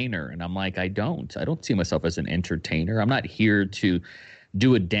entertainer, and I'm like, I don't see myself as an entertainer. I'm not here to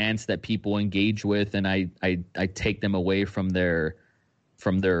do a dance that people engage with, and I take them away from their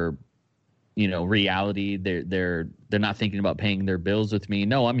reality. They're not thinking about paying their bills with me.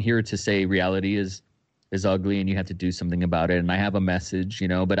 No, I'm here to say reality is ugly and you have to do something about it. And I have a message,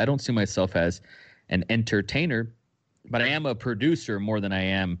 but I don't see myself as an entertainer, but I am a producer more than I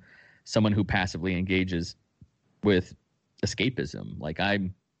am someone who passively engages with escapism. Like,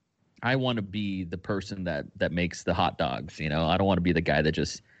 I want to be the person that makes the hot dogs. I don't want to be the guy that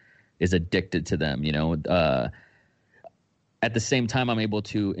just is addicted to them. At the same time, I'm able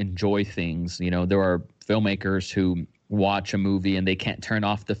to enjoy things. There are filmmakers who watch a movie and they can't turn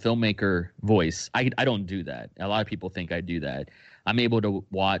off the filmmaker voice. I don't do that. A lot of people think I do that. I'm able to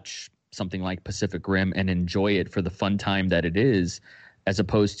watch something like Pacific Rim and enjoy it for the fun time that it is, as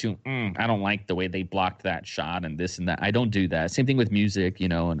opposed to, I don't like the way they blocked that shot and this and that. I don't do that. Same thing with music,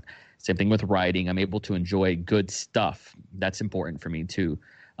 and same thing with writing. I'm able to enjoy good stuff. That's important for me too.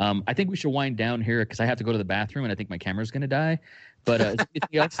 I think we should wind down here because I have to go to the bathroom and I think my camera's going to die. But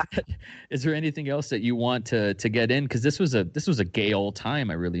is there anything else that you want to get in? Because this was a gay old time.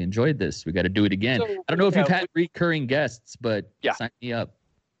 I really enjoyed this. We got to do it again. So, I don't know if you've had recurring guests, but sign me up.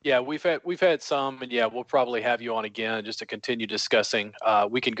 Yeah, we've had some, and we'll probably have you on again just to continue discussing.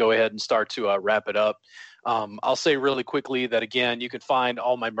 We can go ahead and start to wrap it up. I'll say really quickly that, again, you can find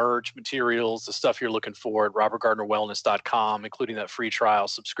all my merch materials, the stuff you're looking for at robertgardnerwellness.com, including that free trial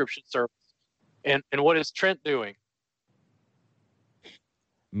subscription service. And what is Trent doing?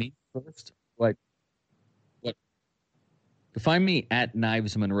 Me first? What? Find me at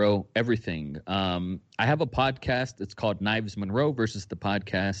Knives Monroe, everything. I have a podcast. It's called Knives Monroe versus the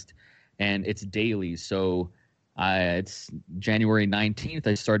podcast, and it's daily. So it's January 19th.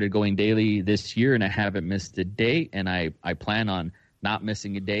 I started going daily this year, and I haven't missed a date, and I plan on not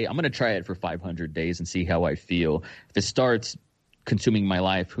missing a day. I'm going to try it for 500 days and see how I feel. If it starts consuming my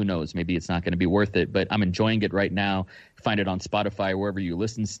life, who knows? Maybe it's not going to be worth it, but I'm enjoying it right now. Find it on Spotify, wherever you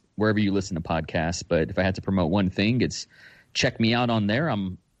listen to podcasts. But if I had to promote one thing, it's check me out on there.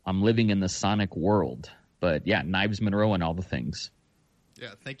 I'm living in the Sonic world. But yeah, Knives Monroe and all the things.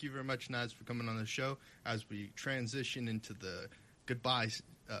 Yeah, thank you very much, Knives, for coming on the show as we transition into the goodbye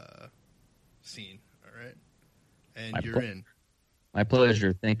scene. All right, and you're in. My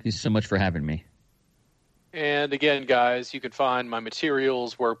pleasure. Thank you so much for having me. And again, guys, you can find my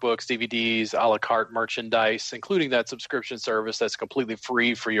materials, workbooks, DVDs, a la carte merchandise, including that subscription service that's completely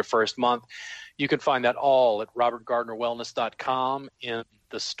free for your first month. You can find that all at robertgardnerwellness.com in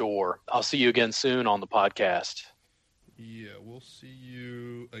the store. I'll see you again soon on the podcast. Yeah, we'll see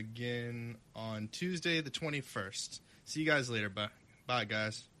you again on Tuesday the 21st. See you guys later. Bye,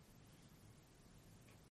 guys.